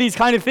all of these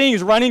kind of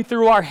things running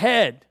through our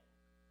head.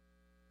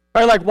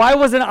 Right? Like, why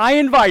wasn't I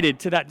invited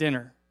to that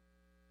dinner?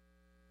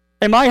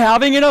 Am I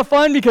having enough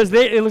fun? Because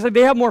it looks like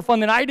they have more fun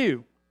than I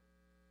do.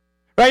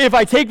 Right? If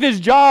I take this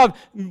job,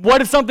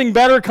 what if something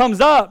better comes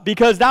up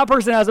because that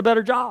person has a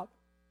better job?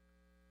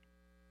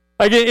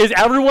 Like, is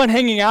everyone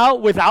hanging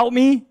out without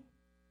me?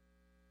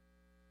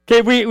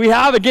 Okay, we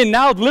have, again,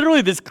 now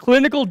literally this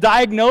clinical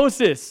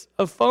diagnosis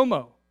of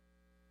FOMO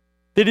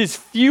that is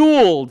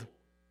fueled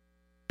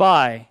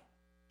by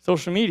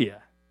social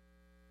media.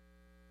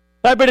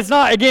 Right? But it's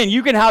not, again,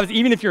 you can have it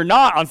even if you're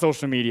not on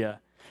social media.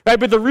 Right?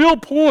 But the real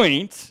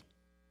point,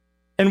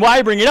 and why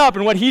I bring it up,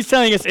 and what he's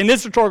telling us in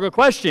this rhetorical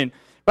question,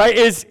 right,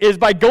 is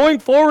by going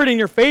forward in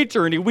your faith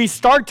journey, we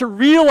start to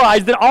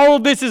realize that all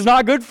of this is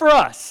not good for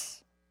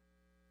us.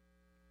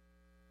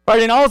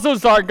 Right? And also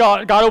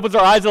God opens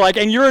our eyes to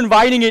and you're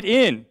inviting it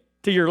in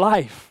to your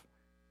life.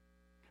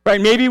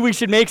 Right? Maybe we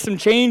should make some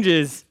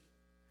changes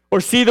or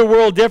see the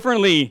world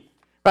differently,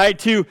 right?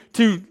 To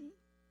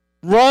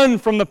run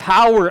from the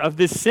power of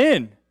this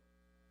sin.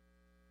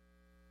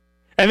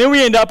 And then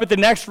we end up at the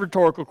next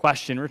rhetorical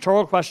question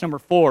number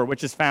 4,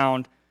 which is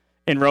found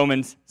in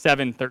Romans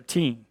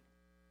 7:13,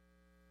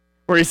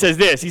 where he says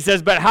this. He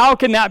says, "But how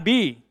can that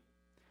be?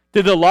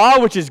 Did the law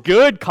which is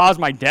good cause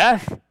my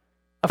death?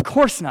 Of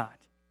course not.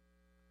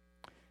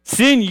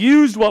 Sin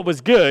used what was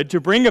good to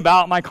bring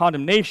about my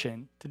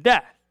condemnation to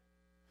death."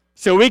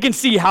 So we can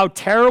see how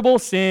terrible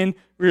sin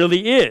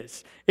really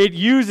is. It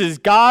uses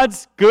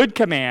God's good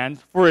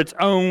commands for its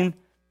own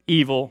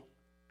evil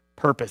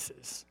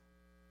purposes.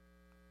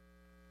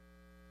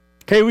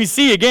 Okay, we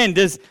see again,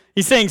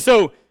 he's saying,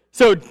 so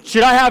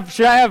should I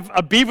have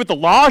a beef with the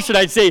law? Should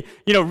I say,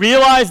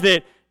 realize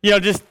that,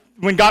 just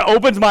when God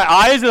opens my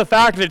eyes to the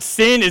fact that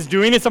sin is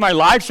doing this in my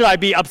life, should I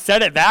be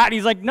upset at that? And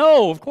he's like,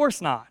 no, of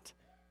course not.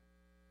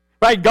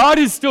 Right? God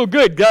is still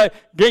good.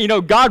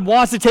 God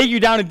wants to take you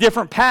down a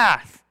different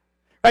path.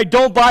 Right?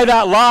 Don't buy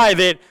that lie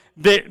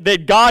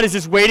that God is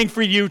just waiting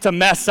for you to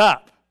mess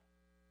up.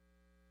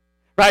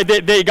 Right?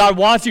 That God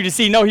wants you to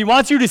see. No, he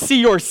wants you to see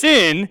your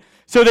sin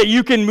so that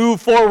you can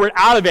move forward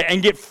out of it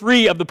and get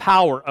free of the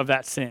power of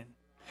that sin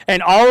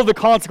and all of the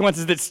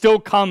consequences that still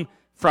come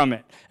from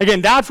it.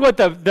 Again, that's what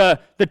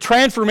the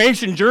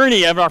transformation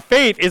journey of our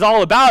faith is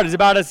all about. It's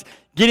about us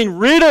getting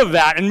rid of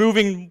that and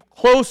moving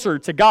closer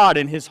to God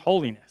and his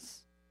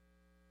holiness.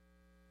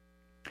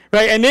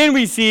 Right? And then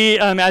we see,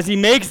 as he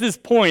makes this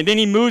point, then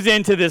he moves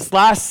into this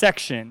last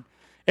section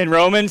in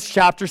Romans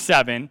chapter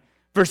 7,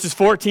 verses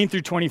 14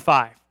 through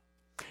 25.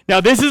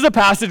 Now, this is a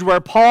passage where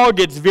Paul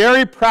gets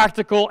very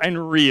practical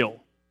and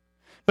real.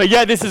 But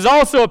yet, this is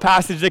also a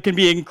passage that can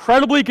be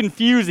incredibly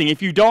confusing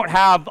if you don't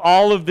have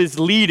all of this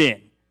lead-in,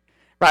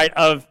 right,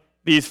 of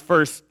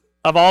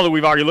all that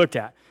we've already looked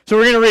at. So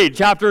we're going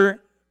to read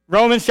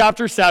Romans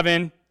chapter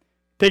 7,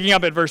 picking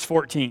up at verse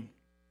 14.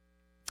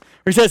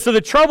 He says, "So the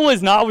trouble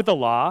is not with the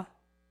law,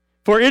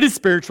 for it is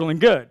spiritual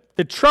and good.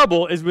 The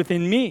trouble is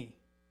within me,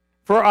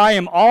 for I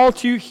am all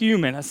too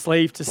human, a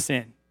slave to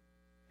sin.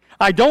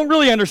 I don't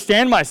really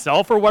understand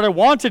myself, for what I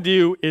want to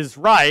do is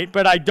right,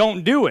 but I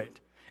don't do it.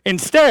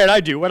 Instead,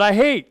 I do what I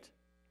hate.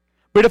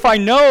 But if I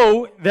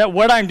know that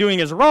what I'm doing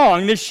is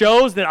wrong, this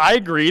shows that I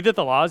agree that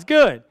the law is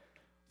good.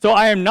 So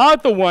I am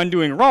not the one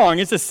doing wrong.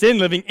 It's a sin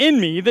living in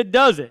me that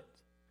does it.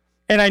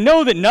 And I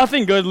know that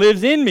nothing good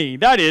lives in me,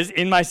 that is,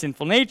 in my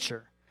sinful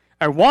nature.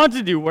 I want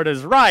to do what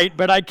is right,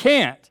 but I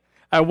can't.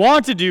 I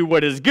want to do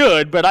what is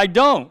good, but I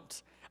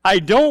don't. I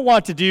don't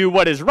want to do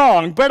what is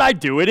wrong, but I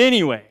do it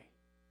anyway.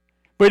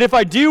 But if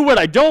I do what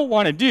I don't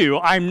want to do,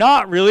 I'm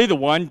not really the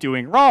one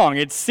doing wrong.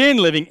 It's sin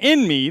living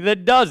in me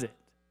that does it.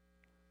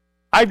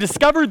 I've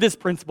discovered this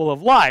principle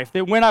of life,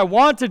 that when I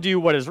want to do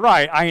what is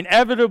right, I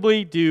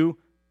inevitably do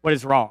what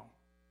is wrong.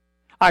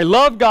 I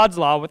love God's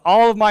law with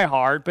all of my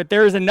heart, but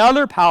there is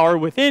another power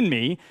within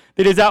me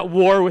that is at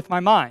war with my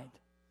mind.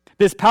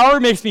 This power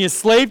makes me a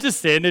slave to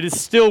sin that is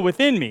still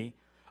within me.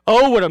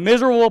 Oh, what a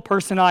miserable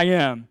person I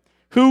am.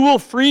 Who will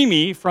free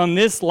me from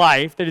this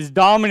life that is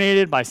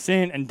dominated by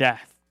sin and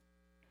death?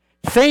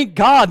 Thank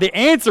God the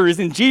answer is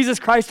in Jesus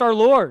Christ our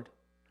Lord.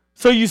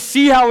 So you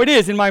see how it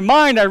is. In my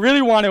mind, I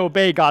really want to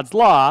obey God's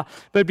law,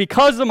 but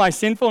because of my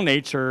sinful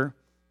nature,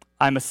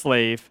 I'm a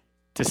slave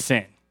to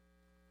sin."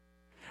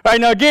 All right,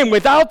 now again,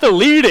 without the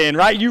lead-in,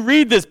 right, you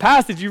read this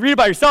passage, you read it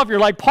by yourself, you're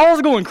like,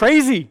 Paul's going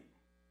crazy.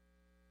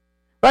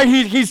 Right?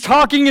 He's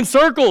talking in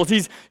circles.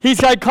 He's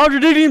like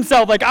contradicting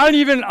himself. Like, I don't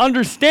even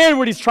understand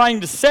what he's trying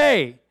to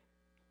say.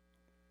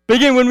 But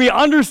again, when we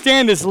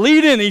understand this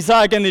lead-in, he's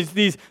like, and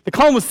the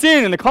column of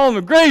sin and the column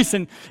of grace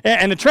and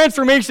the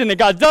transformation that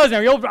God does, and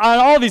we open on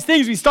all these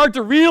things, we start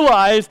to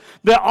realize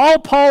that all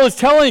Paul is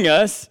telling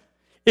us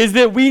is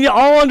that we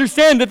all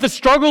understand that the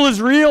struggle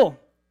is real.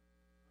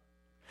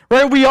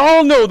 Right? We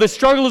all know the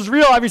struggle is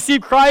real. I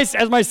received Christ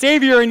as my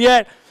Savior, and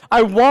yet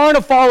I want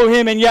to follow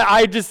him, and yet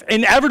I just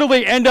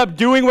inevitably end up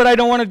doing what I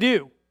don't want to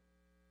do.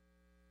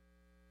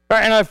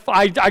 Right? And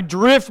I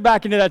drift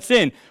back into that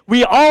sin.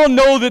 We all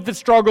know that the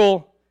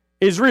struggle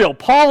is real.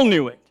 Paul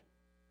knew it.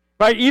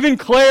 Right? Even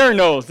Claire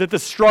knows that the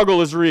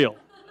struggle is real.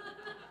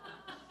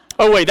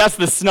 Oh, wait, that's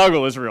the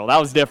snuggle is real. That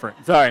was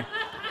different. Sorry.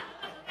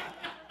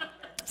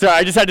 Sorry,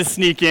 I just had to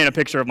sneak in a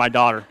picture of my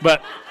daughter.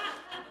 But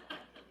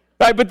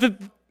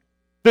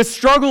the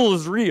struggle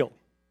is real.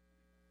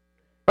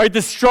 Right?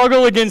 The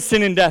struggle against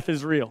sin and death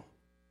is real.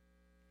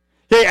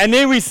 Okay, and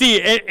then we see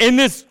in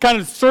this kind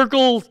of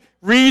circle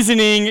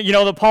reasoning,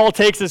 that Paul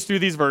takes us through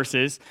these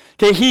verses,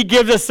 okay, he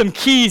gives us some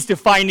keys to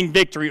finding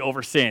victory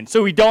over sin.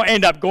 So we don't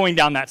end up going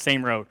down that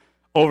same road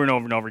over and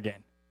over and over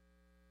again.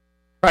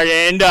 Right?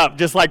 End up,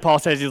 just like Paul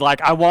says, he's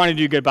like, I want to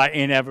do good, but I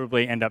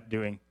inevitably end up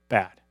doing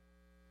bad.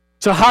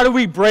 So how do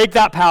we break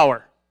that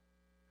power?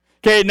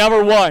 Okay,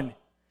 number one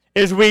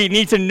is we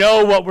need to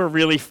know what we're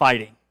really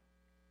fighting.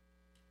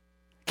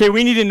 Okay,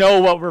 we need to know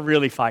what we're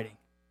really fighting.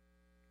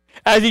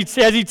 As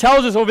he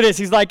tells us over this,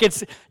 he's like,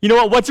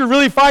 what you're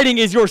really fighting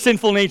is your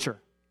sinful nature.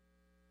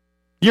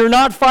 You're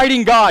not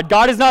fighting God.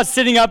 God is not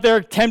sitting up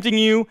there tempting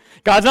you.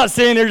 God's not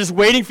sitting there just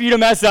waiting for you to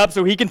mess up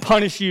so he can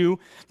punish you.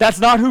 That's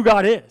not who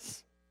God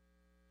is.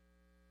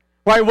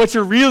 Right? What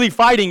you're really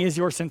fighting is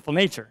your sinful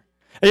nature.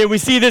 And we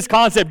see this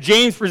concept.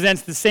 James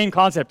presents the same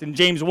concept in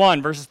James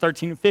 1, verses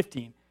 13 and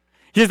 15.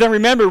 He says, then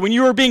remember, when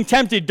you are being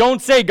tempted,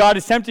 don't say, God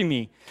is tempting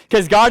me,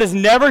 because God is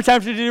never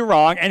tempted to do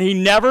wrong, and he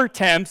never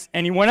tempts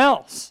anyone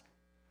else.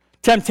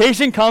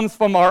 Temptation comes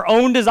from our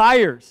own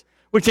desires,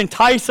 which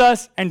entice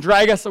us and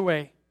drag us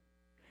away.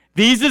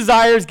 These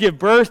desires give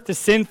birth to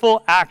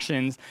sinful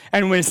actions,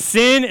 and when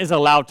sin is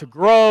allowed to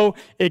grow,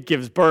 it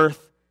gives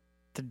birth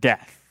to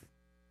death.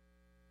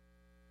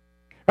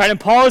 Right? And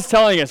Paul is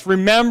telling us,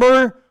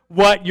 remember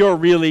what you're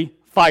really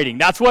fighting.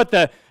 That's what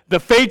the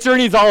faith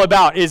journey is all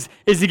about, is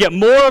to get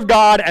more of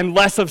God and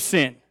less of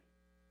sin.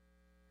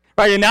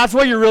 Right? And that's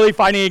what you're really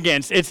fighting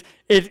against.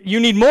 You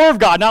need more of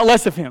God, not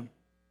less of him.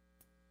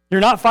 You're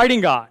not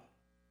fighting God.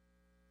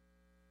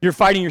 You're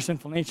fighting your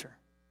sinful nature.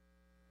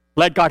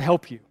 Let God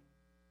help you.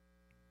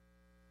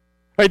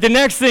 Right, the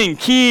next thing,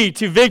 key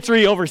to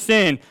victory over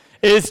sin,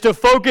 is to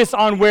focus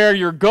on where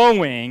you're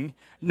going,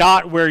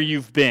 not where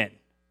you've been.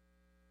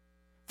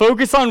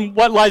 Focus on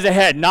what lies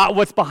ahead, not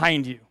what's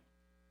behind you.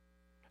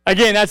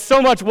 Again, that's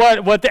so much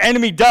what the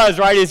enemy does,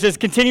 right, is just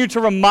continue to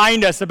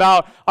remind us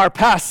about our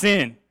past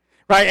sin,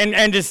 right,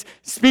 and just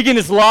speaking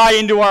this lie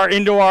into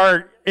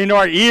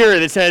our ear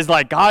that says,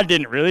 like, God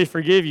didn't really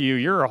forgive you.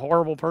 You're a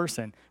horrible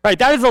person. Right?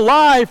 That is a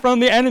lie from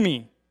the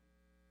enemy.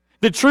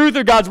 The truth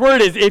of God's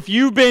word is if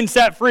you've been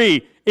set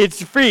free,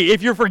 it's free.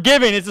 If you're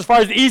forgiven, it's as far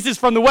as the east is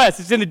from the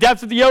west. It's in the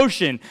depths of the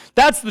ocean.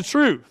 That's the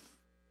truth.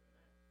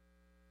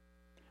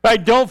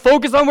 Right? Don't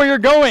focus on where you're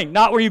going,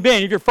 not where you've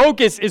been. If your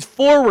focus is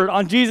forward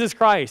on Jesus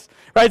Christ,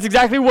 right? It's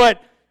exactly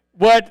what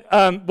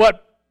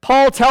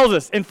Paul tells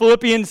us in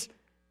Philippians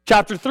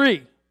chapter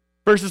 3.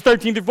 Verses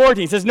 13 through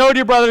 14. He says, no,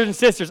 dear brothers and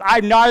sisters,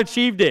 I've not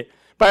achieved it,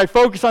 but I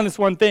focus on this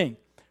one thing.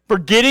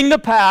 Forgetting the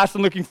past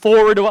and looking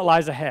forward to what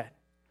lies ahead.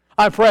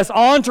 I press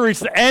on to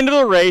reach the end of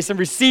the race and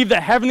receive the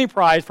heavenly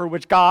prize for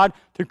which God,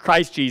 through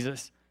Christ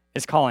Jesus,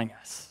 is calling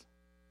us.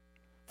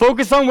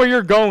 Focus on where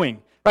you're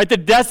going. Right? The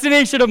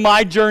destination of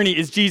my journey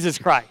is Jesus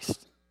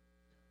Christ.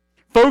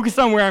 Focus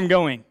on where I'm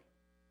going.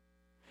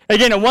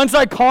 Again, and once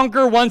I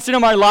conquer one sin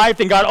in my life,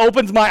 then God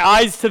opens my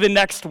eyes to the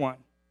next one.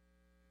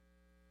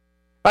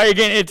 Right,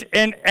 again,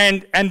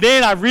 and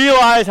then I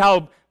realize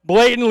how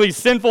blatantly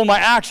sinful my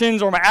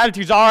actions or my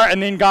attitudes are, and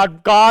then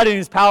God in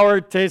his power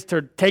to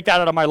take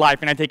that out of my life,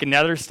 and I take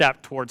another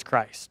step towards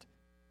Christ.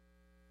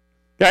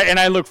 Okay, and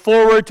I look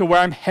forward to where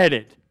I'm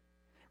headed,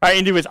 right,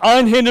 into his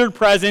unhindered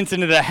presence,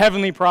 into the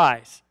heavenly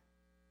prize.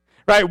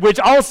 Right, which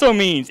also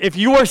means if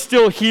you are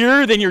still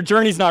here, then your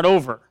journey's not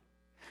over.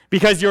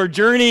 Because your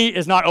journey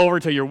is not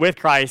over till you're with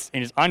Christ in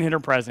his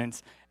unhindered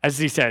presence, as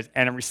he says,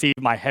 and I receive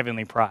my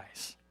heavenly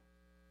prize.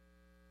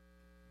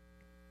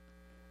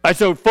 Right,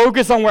 so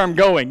focus on where I'm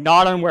going,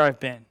 not on where I've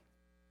been.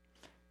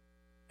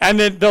 And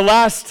then the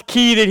last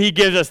key that he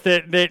gives us,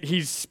 that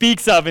he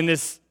speaks of in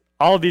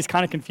all of these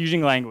kind of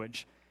confusing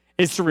language,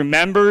 is to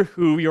remember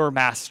who your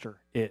master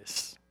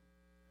is.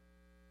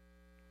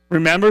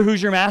 Remember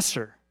who's your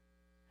master.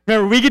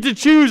 Remember, we get to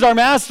choose our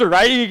master,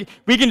 right?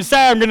 We can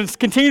say, I'm going to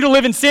continue to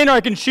live in sin, or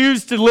I can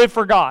choose to live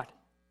for God.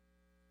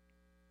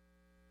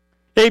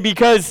 Okay,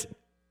 because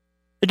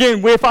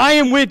again, if I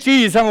am with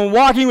Jesus, I'm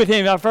walking with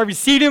him, if I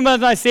receive him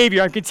as my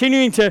Savior, I'm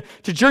continuing to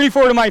journey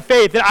forward in my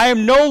faith, that I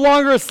am no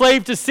longer a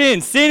slave to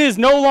sin. Sin is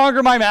no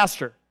longer my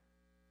master.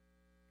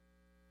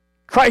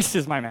 Christ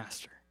is my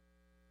master.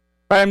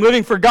 Right? I'm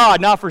living for God,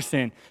 not for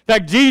sin. In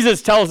fact,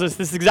 Jesus tells us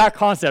this exact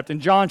concept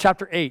in John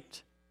chapter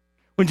 8.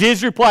 When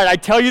Jesus replied, I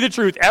tell you the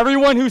truth,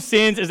 everyone who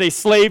sins is a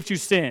slave to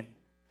sin.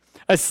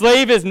 A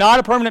slave is not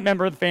a permanent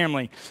member of the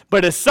family,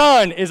 but a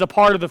son is a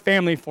part of the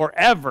family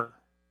forever.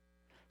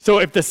 So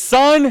if the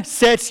Son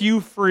sets you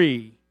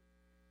free,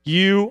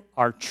 you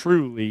are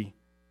truly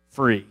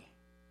free.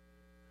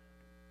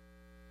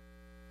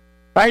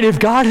 Right? If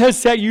God has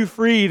set you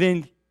free,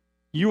 then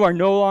you are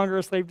no longer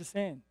a slave to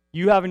sin.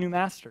 You have a new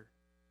master.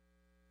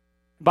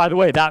 By the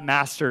way, that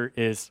master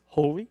is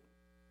holy.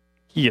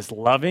 He is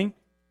loving,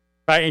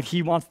 right? And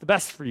he wants the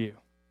best for you.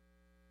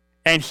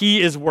 And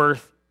he is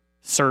worth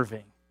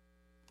serving.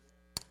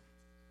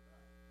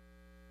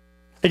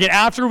 Again,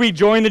 after we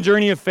join the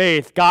journey of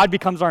faith, God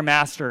becomes our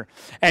master,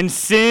 and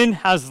sin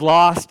has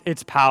lost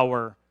its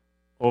power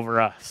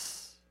over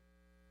us.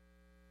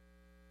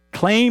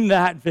 Claim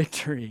that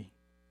victory,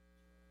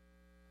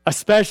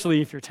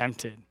 especially if you're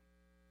tempted,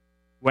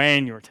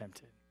 when you're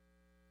tempted.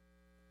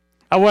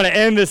 I want to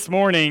end this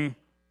morning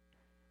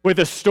with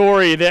a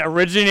story that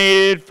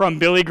originated from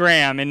Billy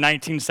Graham in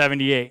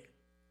 1978.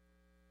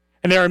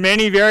 And there are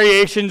many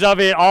variations of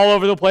it all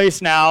over the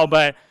place now,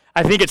 but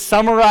I think it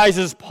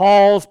summarizes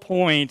Paul's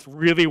point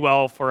really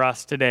well for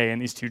us today in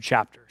these 2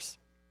 chapters.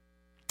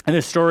 And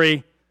this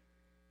story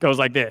goes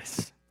like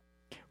this.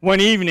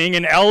 One evening,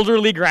 an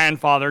elderly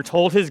grandfather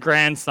told his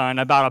grandson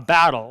about a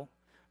battle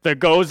that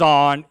goes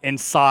on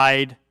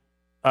inside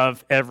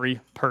of every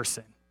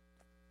person.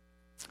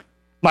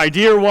 My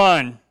dear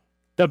one,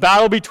 the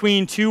battle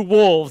between 2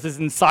 wolves is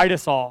inside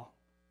us all.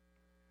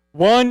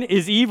 One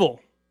is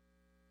evil.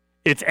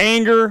 It's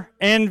anger,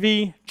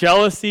 envy,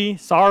 jealousy,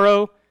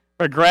 sorrow,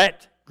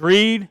 regret,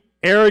 greed,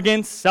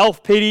 arrogance,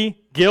 self-pity,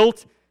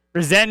 guilt,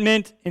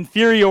 resentment,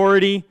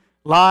 inferiority,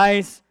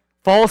 lies,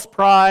 false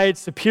pride,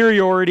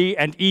 superiority,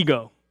 and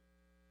ego.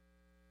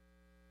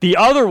 The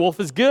other wolf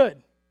is good.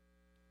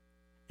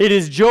 It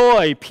is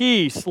joy,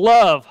 peace,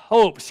 love,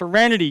 hope,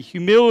 serenity,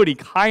 humility,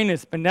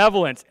 kindness,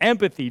 benevolence,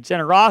 empathy,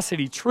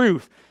 generosity,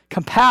 truth,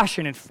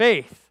 compassion, and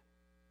faith.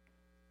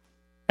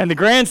 And the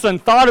grandson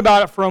thought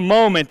about it for a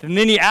moment, and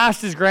then he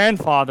asked his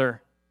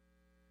grandfather,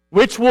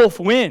 which wolf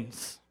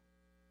wins?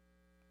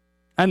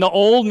 And the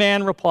old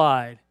man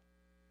replied,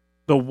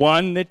 the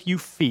one that you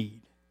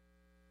feed.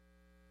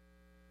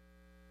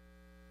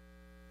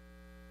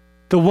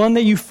 The one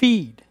that you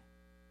feed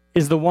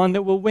is the one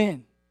that will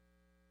win.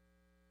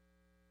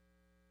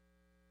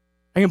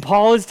 And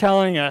Paul is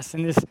telling us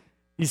in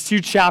these 2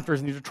 chapters,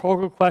 and these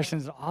rhetorical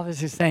questions, all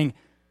this is saying,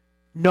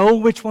 know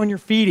which one you're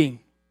feeding.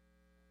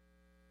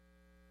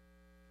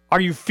 Are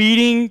you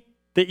feeding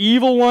the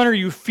evil one, or are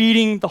you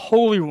feeding the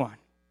holy one?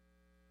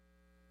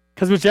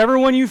 Because whichever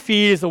one you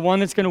feed is the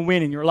one that's going to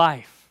win in your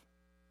life.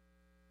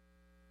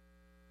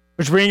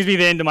 Which brings me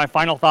then to my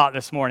final thought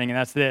this morning, and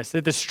that's this,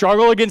 that the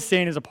struggle against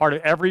sin is a part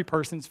of every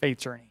person's faith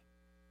journey.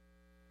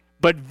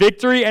 But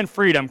victory and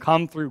freedom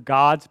come through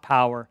God's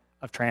power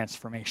of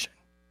transformation.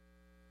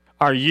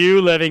 Are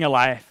you living a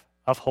life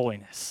of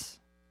holiness?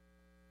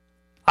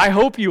 I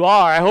hope you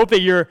are. I hope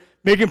that you're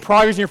making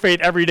progress in your faith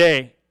every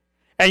day.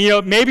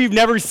 And maybe you've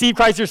never received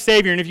Christ your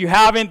Savior, and if you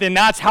haven't, then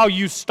that's how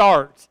you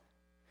start.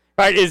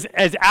 Right? Is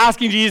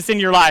asking Jesus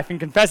into your life and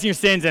confessing your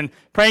sins and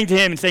praying to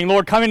Him and saying,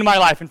 Lord, come into my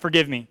life and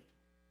forgive me.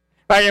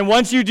 Right? And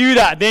once you do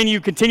that, then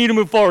you continue to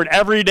move forward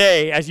every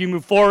day as you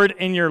move forward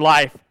in your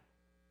life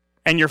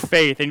and your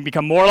faith, and you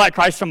become more like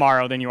Christ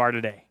tomorrow than you are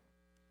today.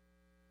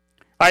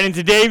 Right? And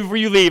today, before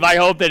you leave, I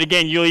hope that,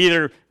 again, you'll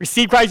either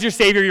receive Christ as your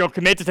Savior, or you'll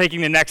commit to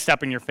taking the next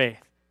step in your faith.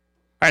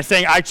 Right?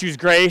 Saying, I choose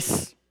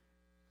grace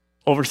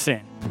over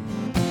sin.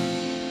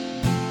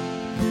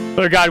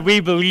 Lord God,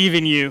 we believe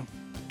in you.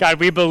 God,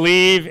 we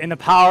believe in the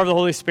power of the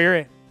Holy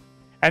Spirit,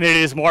 and it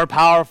is more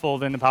powerful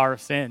than the power of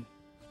sin.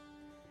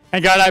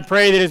 And God, I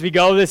pray that as we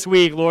go this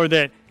week, Lord,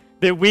 that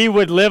we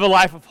would live a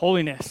life of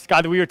holiness.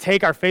 God, that we would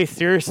take our faith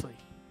seriously.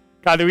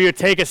 God, that we would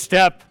take a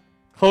step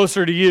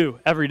closer to you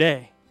every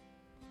day.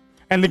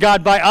 And that,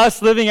 God, by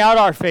us living out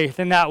our faith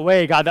in that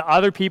way, God, that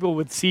other people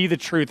would see the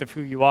truth of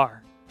who you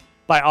are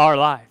by our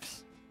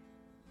lives.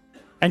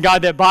 And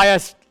God, that by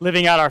us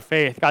living out our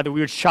faith, God, that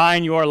we would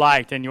shine your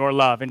light and your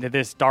love into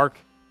this dark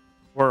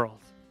world.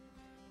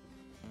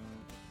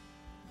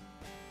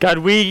 God,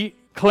 we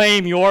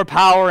claim your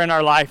power in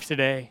our life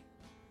today.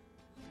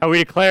 And we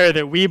declare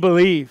that we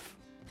believe,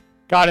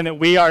 God, and that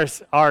we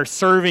are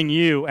serving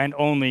you and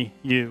only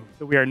you,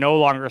 that we are no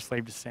longer a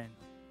slave to sin.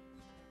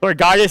 Lord,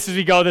 guide us as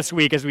we go this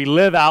week, as we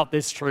live out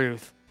this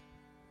truth,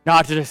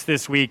 not just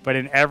this week, but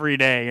in every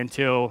day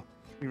until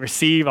we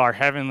receive our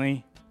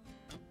heavenly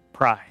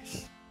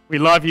prize. We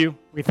love you.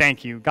 We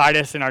thank you. Guide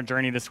us in our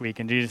journey this week.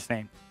 In Jesus'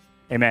 name,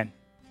 amen.